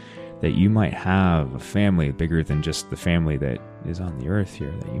that. That you might have a family bigger than just the family that is on the earth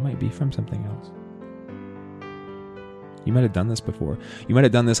here, that you might be from something else. You might have done this before. You might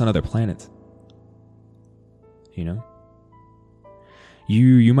have done this on other planets. You know?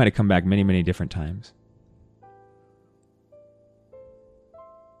 You might have come back many, many different times.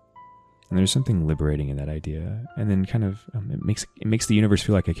 And there's something liberating in that idea. And then kind of, it makes the universe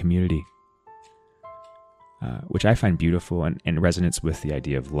feel like a community, which I find beautiful and resonates with the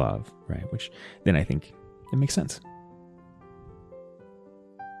idea of love, right? Which then I think it makes sense.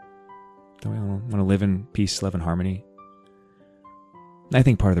 Don't we all want to live in peace, love, and harmony? I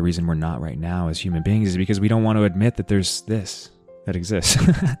think part of the reason we're not right now as human beings is because we don't want to admit that there's this that exists.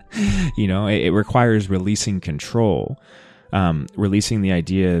 You know, it requires releasing control. Releasing the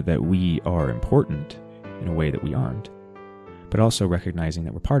idea that we are important in a way that we aren't, but also recognizing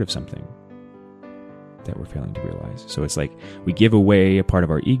that we're part of something that we're failing to realize. So it's like we give away a part of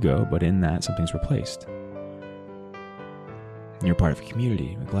our ego, but in that something's replaced. And you're part of a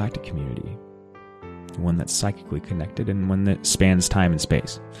community, a galactic community, one that's psychically connected and one that spans time and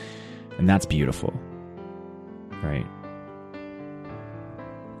space. And that's beautiful, right?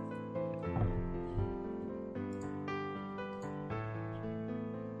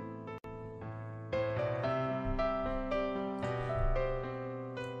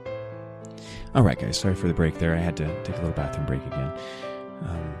 All right, guys, sorry for the break there. I had to take a little bathroom break again.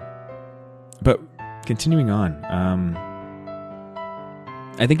 But continuing on,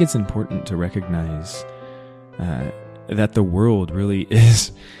 I think it's important to recognize that the world really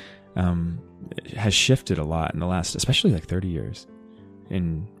has shifted a lot in the last, especially like 30 years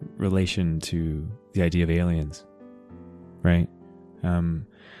in relation to the idea of aliens, right?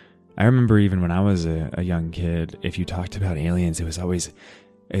 I remember even when I was a young kid, if you talked about aliens, it was always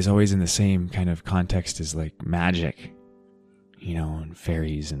in the same kind of context as like magic, you know, and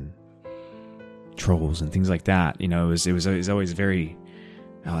fairies and trolls and things like that. You know, it was always very,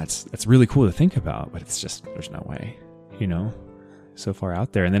 oh, that's really cool to think about, but it's just, there's no way, you know, so far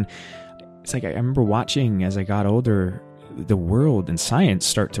out there. And then it's like, I remember watching as I got older, the world and science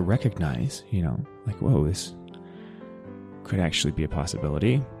start to recognize, you know, like, whoa, this could actually be a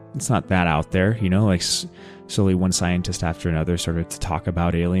possibility. It's not that out there, you know, like slowly one scientist after another started to talk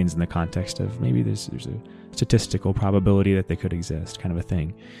about aliens in the context of maybe there's a statistical probability that they could exist, kind of a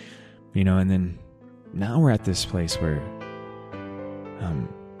thing, you know. And then now we're at this place where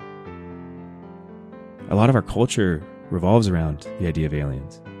a lot of our culture revolves around the idea of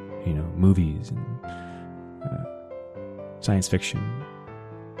aliens, you know, movies and science fiction,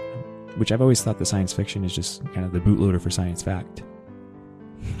 which I've always thought that science fiction is just kind of the bootloader for science fact.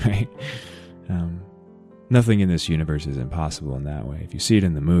 Right? Nothing in this universe is impossible in that way. If you see it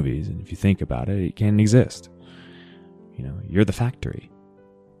in the movies and if you think about it, it can exist. You know, you're the factory.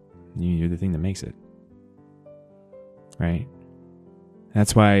 You're the thing that makes it. Right?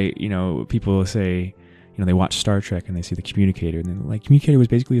 That's why, you know, people say, you know, they watch Star Trek and they see the communicator and they're like, communicator was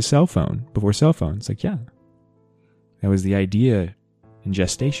basically a cell phone before cell phones. It's like, yeah. That was the idea in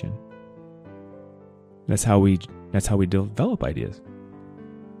gestation. That's how we develop ideas.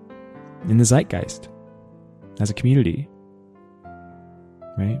 In the zeitgeist, as a community,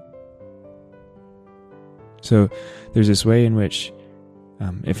 right? So there's this way in which,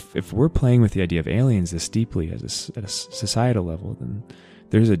 if we're playing with the idea of aliens this deeply at a societal level, then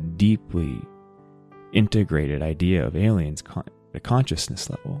there's a deeply integrated idea of aliens at a consciousness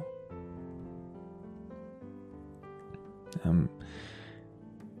level. And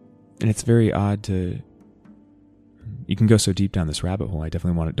it's very odd to. You can go so deep down this rabbit hole. I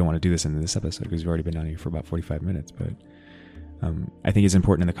definitely don't want to do this in this episode because we've already been down here for about 45 minutes. But I think it's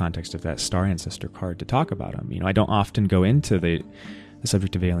important in the context of that star ancestor card to talk about them. You know, I don't often go into the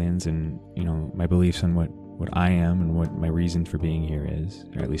subject of aliens and, you know, my beliefs on what I am and what my reason for being here is,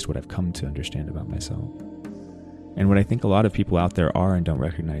 or at least what I've come to understand about myself. And what I think a lot of people out there are and don't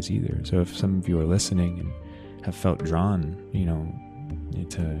recognize either. So if some of you are listening and have felt drawn, you know,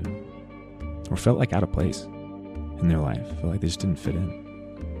 to or felt like out of place in their life. Felt like they just didn't fit in.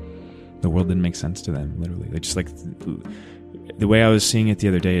 The world didn't make sense to them, literally. They just like the way I was seeing it the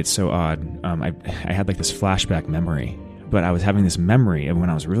other day, it's so odd. I had like this flashback memory, but I was having this memory of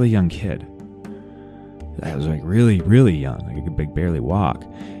when I was a really young kid. I was like really, really young. Like I could barely walk.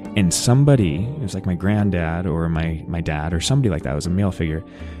 And somebody, it was like my granddad or my dad or somebody like that, it was a male figure,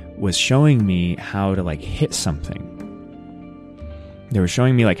 was showing me how to like hit something. They were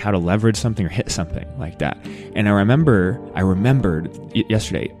showing me like how to leverage something or hit something like that. And I remembered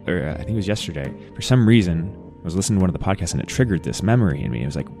yesterday, or I think it was yesterday, for some reason, I was listening to one of the podcasts and it triggered this memory in me. It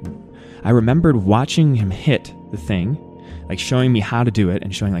was like, I remembered watching him hit the thing, like showing me how to do it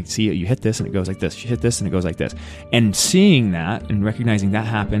and showing like, see, you hit this and it goes like this. You hit this and it goes like this. And seeing that and recognizing that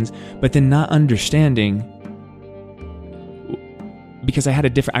happens, but then not understanding, because I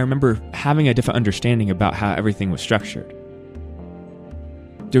remember having a different understanding about how everything was structured.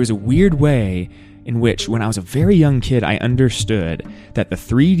 There was a weird way in which, when I was a very young kid, I understood that the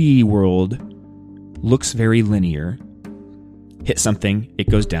 3D world looks very linear. Hit something, it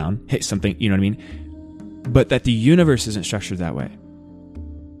goes down. Hit something, you know what I mean? But that the universe isn't structured that way.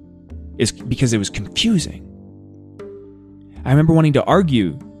 It's because it was confusing. I remember wanting to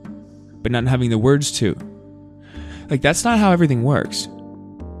argue, but not having the words to. Like, that's not how everything works.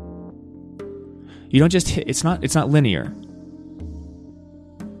 You don't just hit, it's not linear.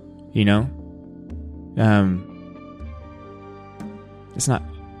 You know? It's not...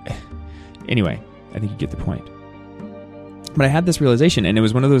 Anyway, I think you get the point. But I had this realization, and it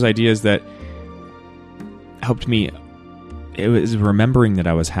was one of those ideas that helped me. It was remembering that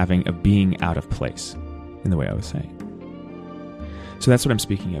I was having a being out of place in the way I was saying. So that's what I'm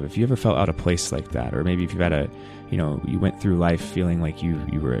speaking of. If you ever felt out of place like that, or maybe if you've had you went through life feeling like you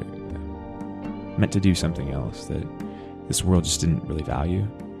were meant to do something else that this world just didn't really value,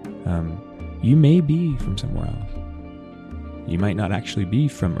 you may be from somewhere else. You might not actually be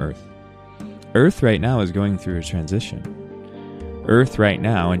from Earth. Earth right now is going through a transition. Earth right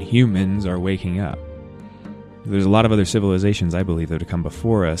now and humans are waking up. There's a lot of other civilizations, I believe, that have come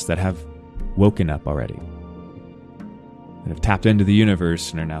before us that have woken up already. That have tapped into the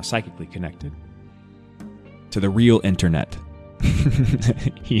universe and are now psychically connected to the real internet.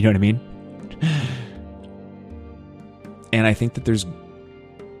 You know what I mean? And I think that there's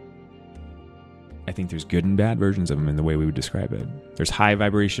good and bad versions of them in the way we would describe it. There's high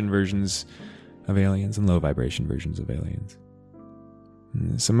vibration versions of aliens and low vibration versions of aliens.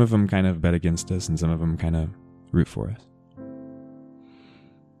 And some of them kind of bet against us and some of them kind of root for us.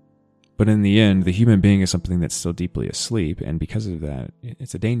 But in the end, the human being is something that's still deeply asleep, and because of that,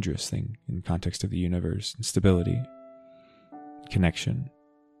 it's a dangerous thing in the context of the universe. Stability, connection.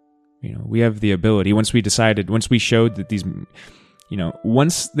 We have the ability, once we showed that these,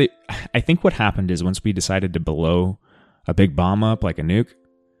 I think what happened is once we decided to blow a big bomb up like a nuke,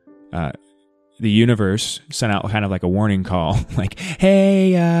 the universe sent out kind of like a warning call, like,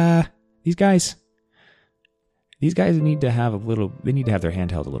 hey, these guys need to have their hand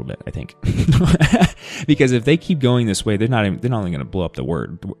held a little bit, I think. Because if they keep going this way, they're not only going to blow up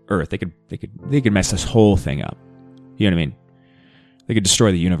the Earth, they could mess this whole thing up. You know what I mean? They could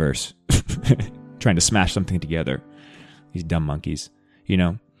destroy the universe trying to smash something together. These dumb monkeys,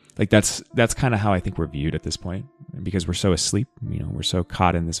 like that's kind of how I think we're viewed at this point, because we're so asleep. We're so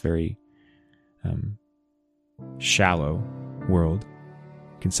caught in this very shallow world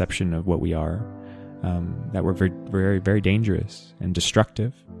conception of what we are, that we're very, very, very dangerous and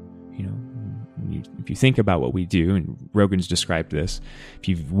destructive. If you think about what we do, and Rogan's described this,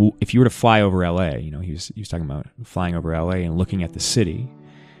 if you were to fly over LA, he was talking about flying over LA and looking at the city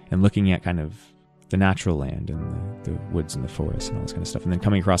and looking at kind of the natural land and the woods and the forests and all this kind of stuff, and then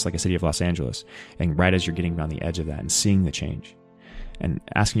coming across like a city of Los Angeles, and right as you're getting on the edge of that and seeing the change and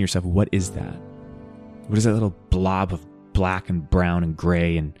asking yourself, what is that? What is that little blob of black and brown and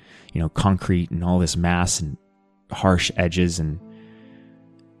gray and, concrete and all this mass and harsh edges and,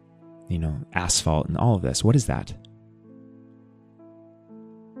 asphalt and all of this? What is that?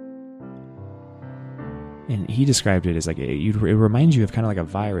 And he described it as like, it reminds you of kind of like a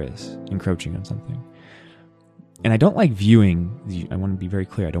virus encroaching on something. And I don't like I want to be very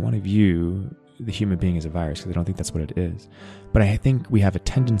clear, I don't want to view the human being as a virus, because I don't think that's what it is. But I think we have a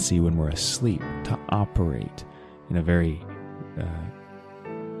tendency when we're asleep to operate in a very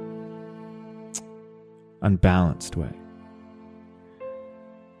unbalanced way,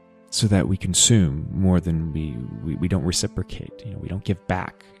 so that we consume more than we don't reciprocate. We don't give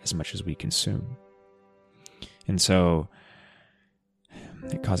back as much as we consume. And so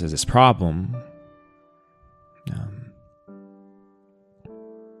it causes this problem.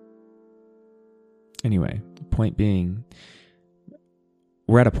 Anyway, point being,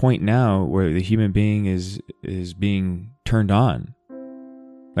 we're at a point now where the human being is being turned on,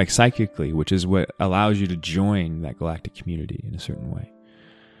 like psychically, which is what allows you to join that galactic community in a certain way,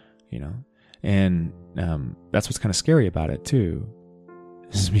 and that's what's kind of scary about it too,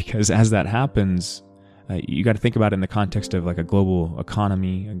 is because as that happens, you got to think about it in the context of like a global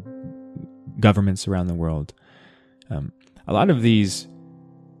economy, governments around the world. A lot of these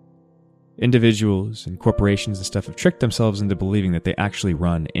individuals and corporations and stuff have tricked themselves into believing that they actually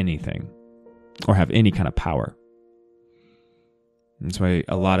run anything or have any kind of power. That's why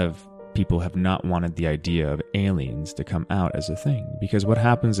a lot of people have not wanted the idea of aliens to come out as a thing. Because what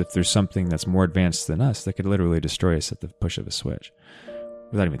happens if there's something that's more advanced than us that could literally destroy us at the push of a switch?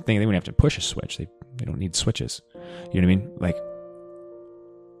 Without even thinking, they wouldn't have to push a switch. They don't need switches. You know what I mean? Like,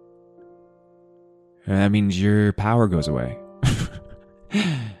 that means your power goes away.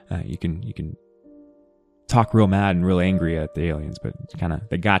 You can talk real mad and real angry at the aliens, but kind of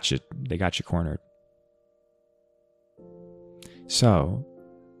they got you cornered. So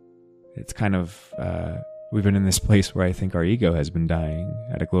it's kind of we've been in this place where I think our ego has been dying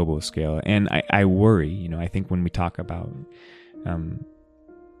at a global scale, and I worry. I think when we talk about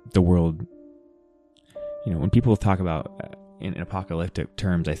the world, when people talk about in apocalyptic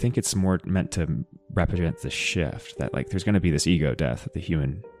terms, I think it's more meant to represent the shift that like there's going to be this ego death that the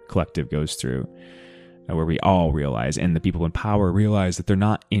human collective goes through, where we all realize, and the people in power realize that they're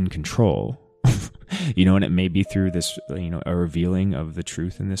not in control. And it may be through this, a revealing of the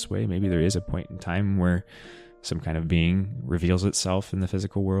truth in this way. Maybe there is a point in time where some kind of being reveals itself in the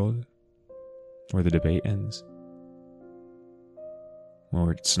physical world, where the debate ends,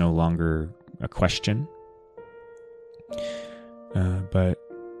 or it's no longer a question. But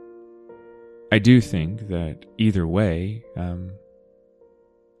I do think that either way,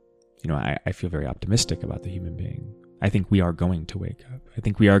 I feel very optimistic about the human being. I think we are going to wake up. I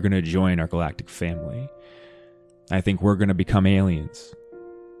think we are going to join our galactic family. I think we're going to become aliens,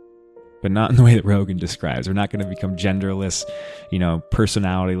 but not in the way that Rogan describes. We're not going to become genderless,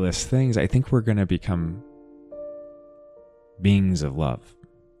 personalityless things. I think we're going to become beings of love,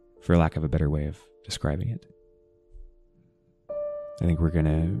 for lack of a better way of describing it. I think we're going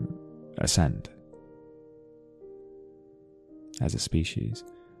to ascend as a species.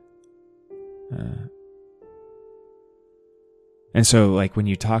 And so, like, when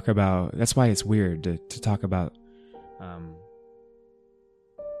you talk about, that's why it's weird to talk about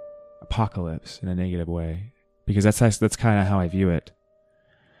apocalypse in a negative way, because that's kind of how I view it.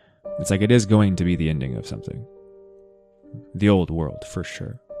 It's like it is going to be the ending of something, the old world for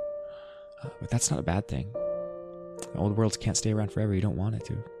sure, but that's not a bad thing. The old worlds can't stay around forever. You don't want it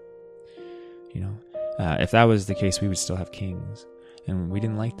to. If that was the case, we would still have kings, and we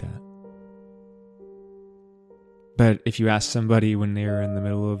didn't like that. But if you ask somebody when they were in the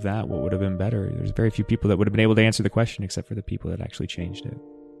middle of that, what would have been better? There's very few people that would have been able to answer the question, except for the people that actually changed it,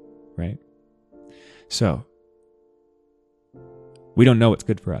 right? So, we don't know what's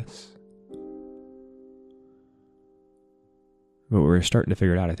good for us. But we're starting to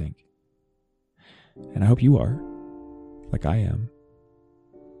figure it out, I think. And I hope you are, like I am,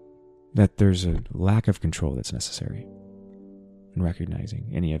 that there's a lack of control that's necessary in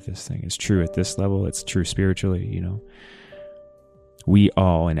recognizing any of this thing. It's true at this level. It's true spiritually, We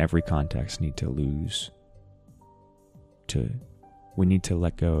all, in every context, need to we need to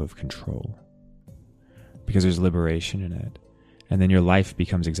let go of control, because there's liberation in it. And then your life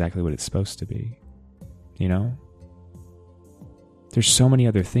becomes exactly what it's supposed to be, There's so many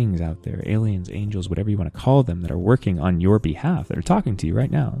other things out there, aliens, angels, whatever you want to call them, that are working on your behalf, that are talking to you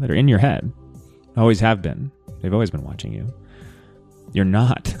right now, that are in your head. Always have been. They've always been watching you. You're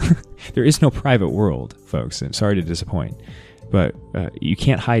not. There is no private world, folks. I'm sorry to disappoint, but you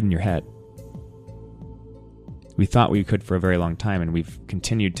can't hide in your head. We thought we could for a very long time, and we've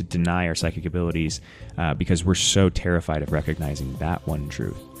continued to deny our psychic abilities because we're so terrified of recognizing that one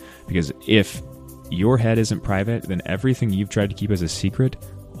truth. Because if your head isn't private, then everything you've tried to keep as a secret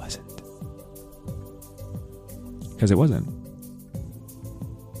wasn't. Because it wasn't.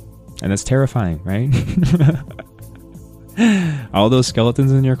 And that's terrifying, right? All those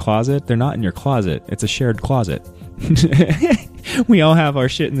skeletons in your closet, they're not in your closet. It's a shared closet. We all have our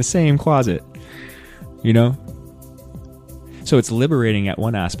shit in the same closet. So it's liberating at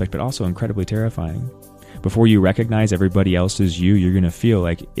one aspect, but also incredibly terrifying. Before you recognize everybody else as you, you're going to feel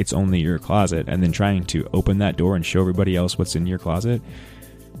like it's only your closet, and then trying to open that door and show everybody else what's in your closet.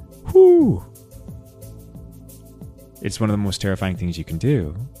 Whoo! It's one of the most terrifying things you can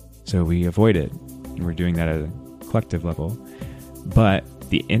do. So we avoid it. And we're doing that at a collective level. But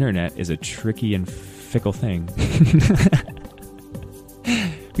the internet is a tricky and fickle thing.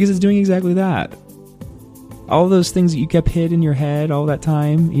 Because it's doing exactly that. All those things that you kept hid in your head all that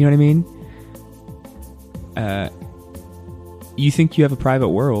time, you know what I mean? You think you have a private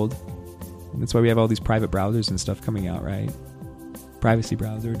world. That's why we have all these private browsers and stuff coming out, right? Privacy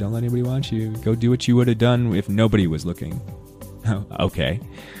browser, don't let anybody watch you. Go do what you would have done if nobody was looking. Oh, okay.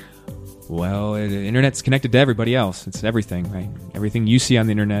 Well, the internet's connected to everybody else. It's everything, right? Everything you see on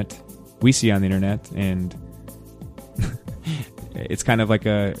the internet, we see on the internet, and it's kind of like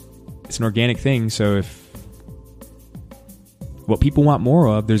it's an organic thing. So if what people want more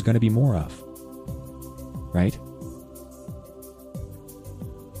of, there's going to be more of, right?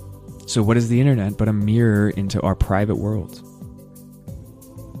 So what is the internet but a mirror into our private worlds?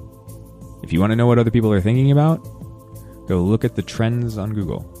 If you want to know what other people are thinking about, go look at the trends on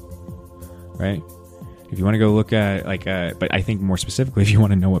Google, right? If you want to go look at but I think more specifically, if you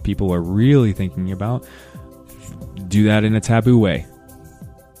want to know what people are really thinking about, do that in a taboo way.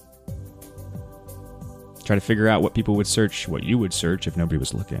 Try to figure out what people would search, what you would search if nobody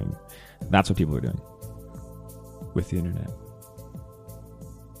was looking. That's what people are doing with the internet.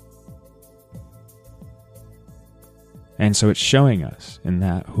 And so it's showing us in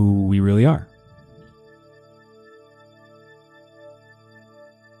that who we really are.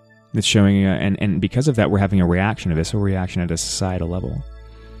 It's showing, and because of that, we're having a reaction, a visceral reaction at a societal level.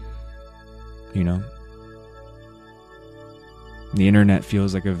 You know? The internet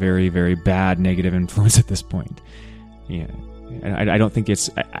feels like a very, very bad negative influence at this point. Yeah, I don't think it's...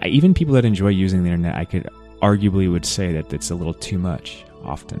 even people that enjoy using the internet, I could arguably would say that it's a little too much,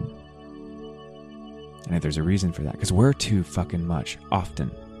 often. And there's a reason for that, because we're too fucking much,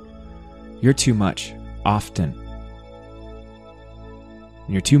 often. You're too much, often. And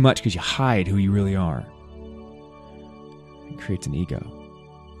you're too much because you hide who you really are. It creates an ego.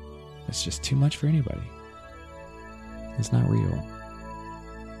 It's just too much for anybody. It's not real.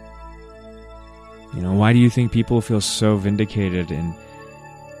 You know, why do you think people feel so vindicated in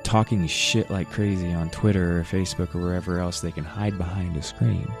talking shit like crazy on Twitter or Facebook or wherever else they can hide behind a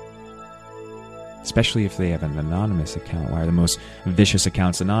screen? Especially if they have an anonymous account. Why are the most vicious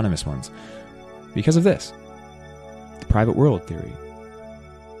accounts anonymous ones? Because of this. The private world theory.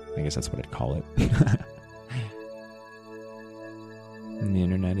 I guess that's what I'd call it. And the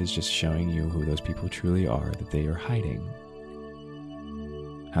internet is just showing you who those people truly are, that they are hiding.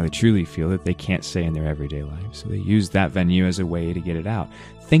 How they truly feel that they can't say in their everyday life. So they use that venue as a way to get it out,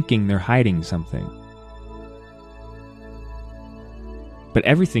 thinking they're hiding something. But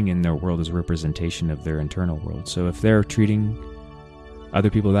everything in their world is a representation of their internal world. So if they're treating other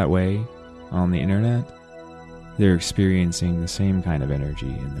people that way on the internet, they're experiencing the same kind of energy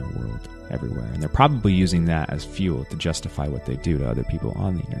in their world everywhere. And they're probably using that as fuel to justify what they do to other people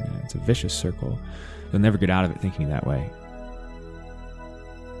on the internet. It's a vicious circle. They'll never get out of it thinking that way.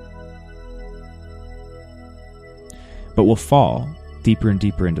 But we'll fall deeper and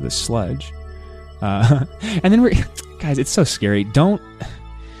deeper into the sludge. And then guys, it's so scary. You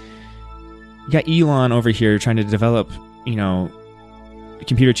got Elon over here trying to develop,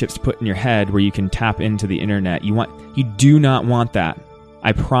 computer chips to put in your head where you can tap into the internet. You do not want that.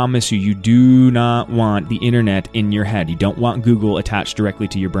 I promise you, you do not want the internet in your head. You don't want Google attached directly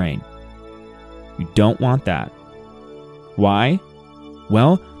to your brain. You don't want that. Why?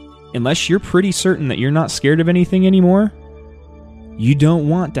 Well, unless you're pretty certain that you're not scared of anything anymore, you don't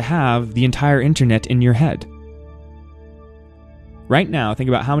want to have the entire internet in your head. Right now, think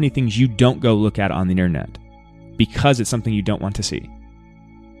about how many things you don't go look at on the internet because it's something you don't want to see.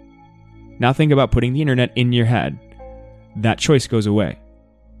 Now think about putting the internet in your head. That choice goes away.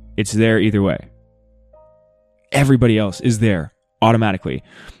 It's there either way. Everybody else is there automatically.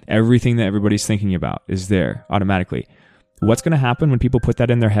 Everything that everybody's thinking about is there automatically. What's going to happen when people put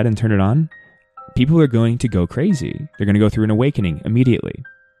that in their head and turn it on? People are going to go crazy. They're going to go through an awakening immediately.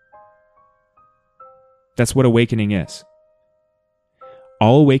 That's what awakening is.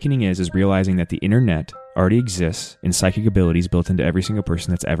 All awakening is realizing that the internet already exists in psychic abilities built into every single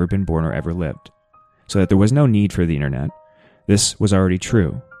person that's ever been born or ever lived. So that there was no need for the internet. This was already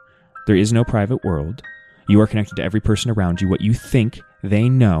true. There is no private world. You are connected to every person around you. What you think they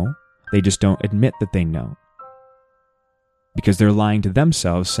know, they just don't admit that they know. Because they're lying to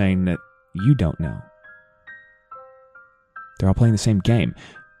themselves saying that you don't know. They're all playing the same game.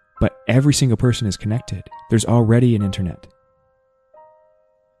 But every single person is connected. There's already an internet.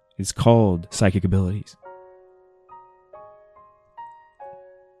 It's called psychic abilities.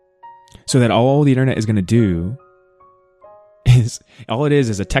 So that all the internet is going to do is, all it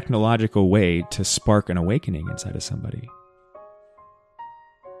is a technological way to spark an awakening inside of somebody.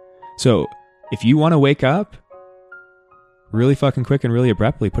 So if you want to wake up really fucking quick and really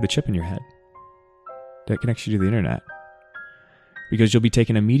abruptly, put a chip in your head that connects you to the internet. Because you'll be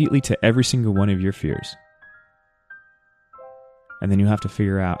taken immediately to every single one of your fears. And then you have to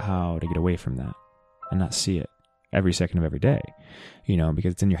figure out how to get away from that and not see it every second of every day,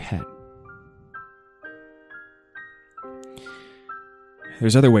 because it's in your head.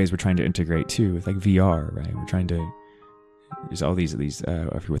 There's other ways we're trying to integrate too, with like VR, right? We're trying to, there's all these I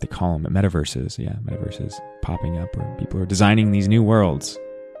forget what they call them, metaverses. Yeah, metaverses popping up where people are designing these new worlds,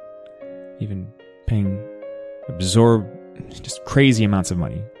 even paying just crazy amounts of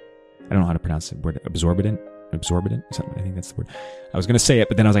money. I don't know how to pronounce the word absorbent. I think that's the word. I was going to say it,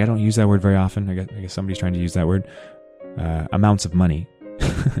 but then I was like, I don't use that word very often. I guess somebody's trying to use that word. Amounts of money.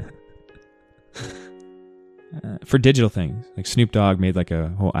 For digital things. Like Snoop Dogg made like a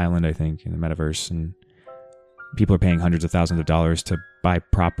whole island, I think, in the metaverse, and people are paying hundreds of thousands of dollars to buy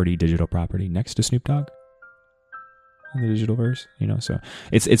digital property next to Snoop Dogg in the digital verse, so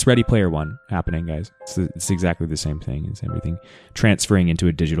it's Ready Player One happening, guys. It's exactly the same thing. It's everything transferring into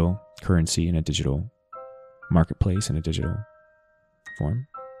a digital currency in a digital marketplace in a digital form.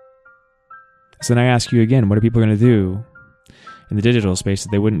 So then I ask you again, what are people going to do in the digital space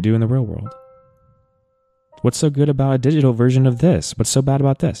that they wouldn't do in the real world? What's so good about a digital version of this? What's so bad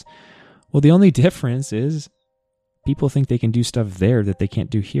about this? Well, the only difference is people think they can do stuff there that they can't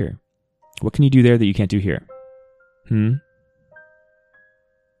do here. What can you do there that you can't do here?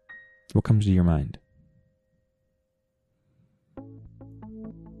 What comes to your mind?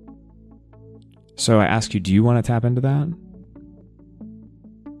 So I ask you, do you want to tap into that?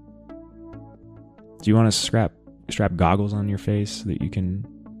 Do you want to strap goggles on your face so that you can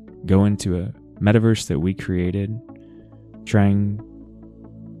go into a metaverse that we created, trying,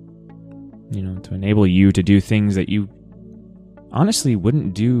 to enable you to do things that you honestly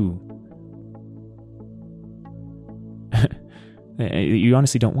wouldn't do, you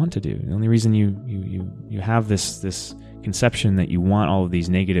honestly don't want to do. The only reason you have this conception that you want all of these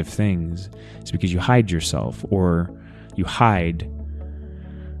negative things is because you hide yourself, or you hide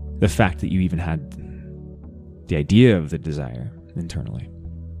the fact that you even had the idea of the desire internally.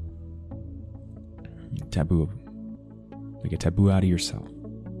 Taboo. Like a taboo out of yourself.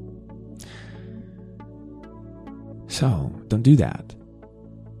 So, don't do that.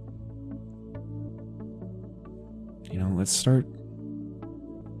 Let's start.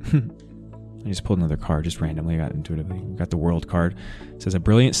 I just pulled another card, just randomly, got intuitively. Got the World card. It says, a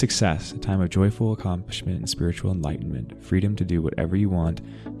brilliant success, a time of joyful accomplishment and spiritual enlightenment, freedom to do whatever you want,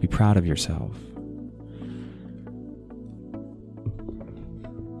 be proud of yourself.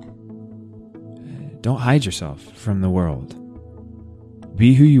 Don't hide yourself from the world.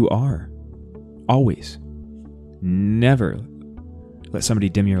 Be who you are. Always. Never let somebody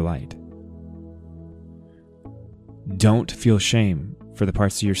dim your light. Don't feel shame for the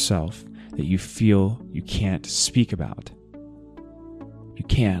parts of yourself that you feel you can't speak about. You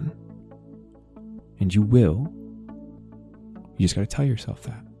can. And you will. You just got to tell yourself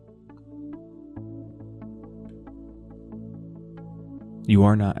that. You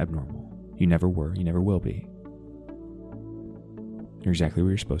are not abnormal. You never were. You never will be. You're exactly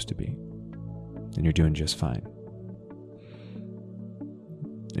where you're supposed to be. And you're doing just fine.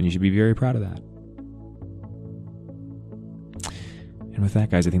 And you should be very proud of that. And with that,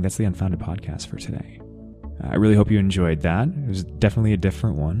 guys, I think that's the Unfounded podcast for today. I really hope you enjoyed that. It was definitely a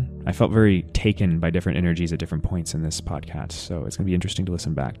different one. I felt very taken by different energies at different points in this podcast, so it's going to be interesting to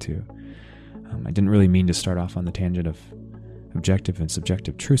listen back to. I didn't really mean to start off on the tangent of objective and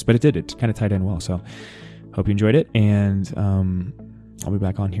subjective truths, but it did. It kind of tied in well. So hope you enjoyed it, and I'll be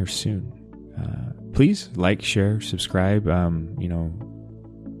back on here soon. Please like, share, subscribe.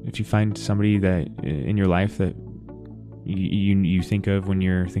 If you find somebody that in your life that you think of when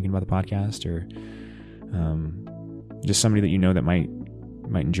you're thinking about the podcast, or just somebody that you know that might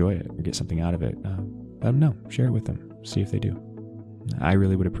enjoy it or get something out of it, let them know. Share it with them. See if they do. I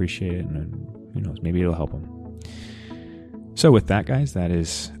really would appreciate it, and who knows, maybe it'll help them. So with that, guys, that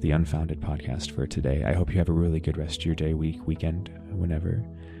is the Unfounded podcast for today. I hope you have a really good rest of your day, week, weekend, whenever,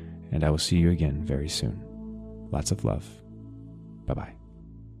 and I will see you again very soon. Lots of love. Bye-bye.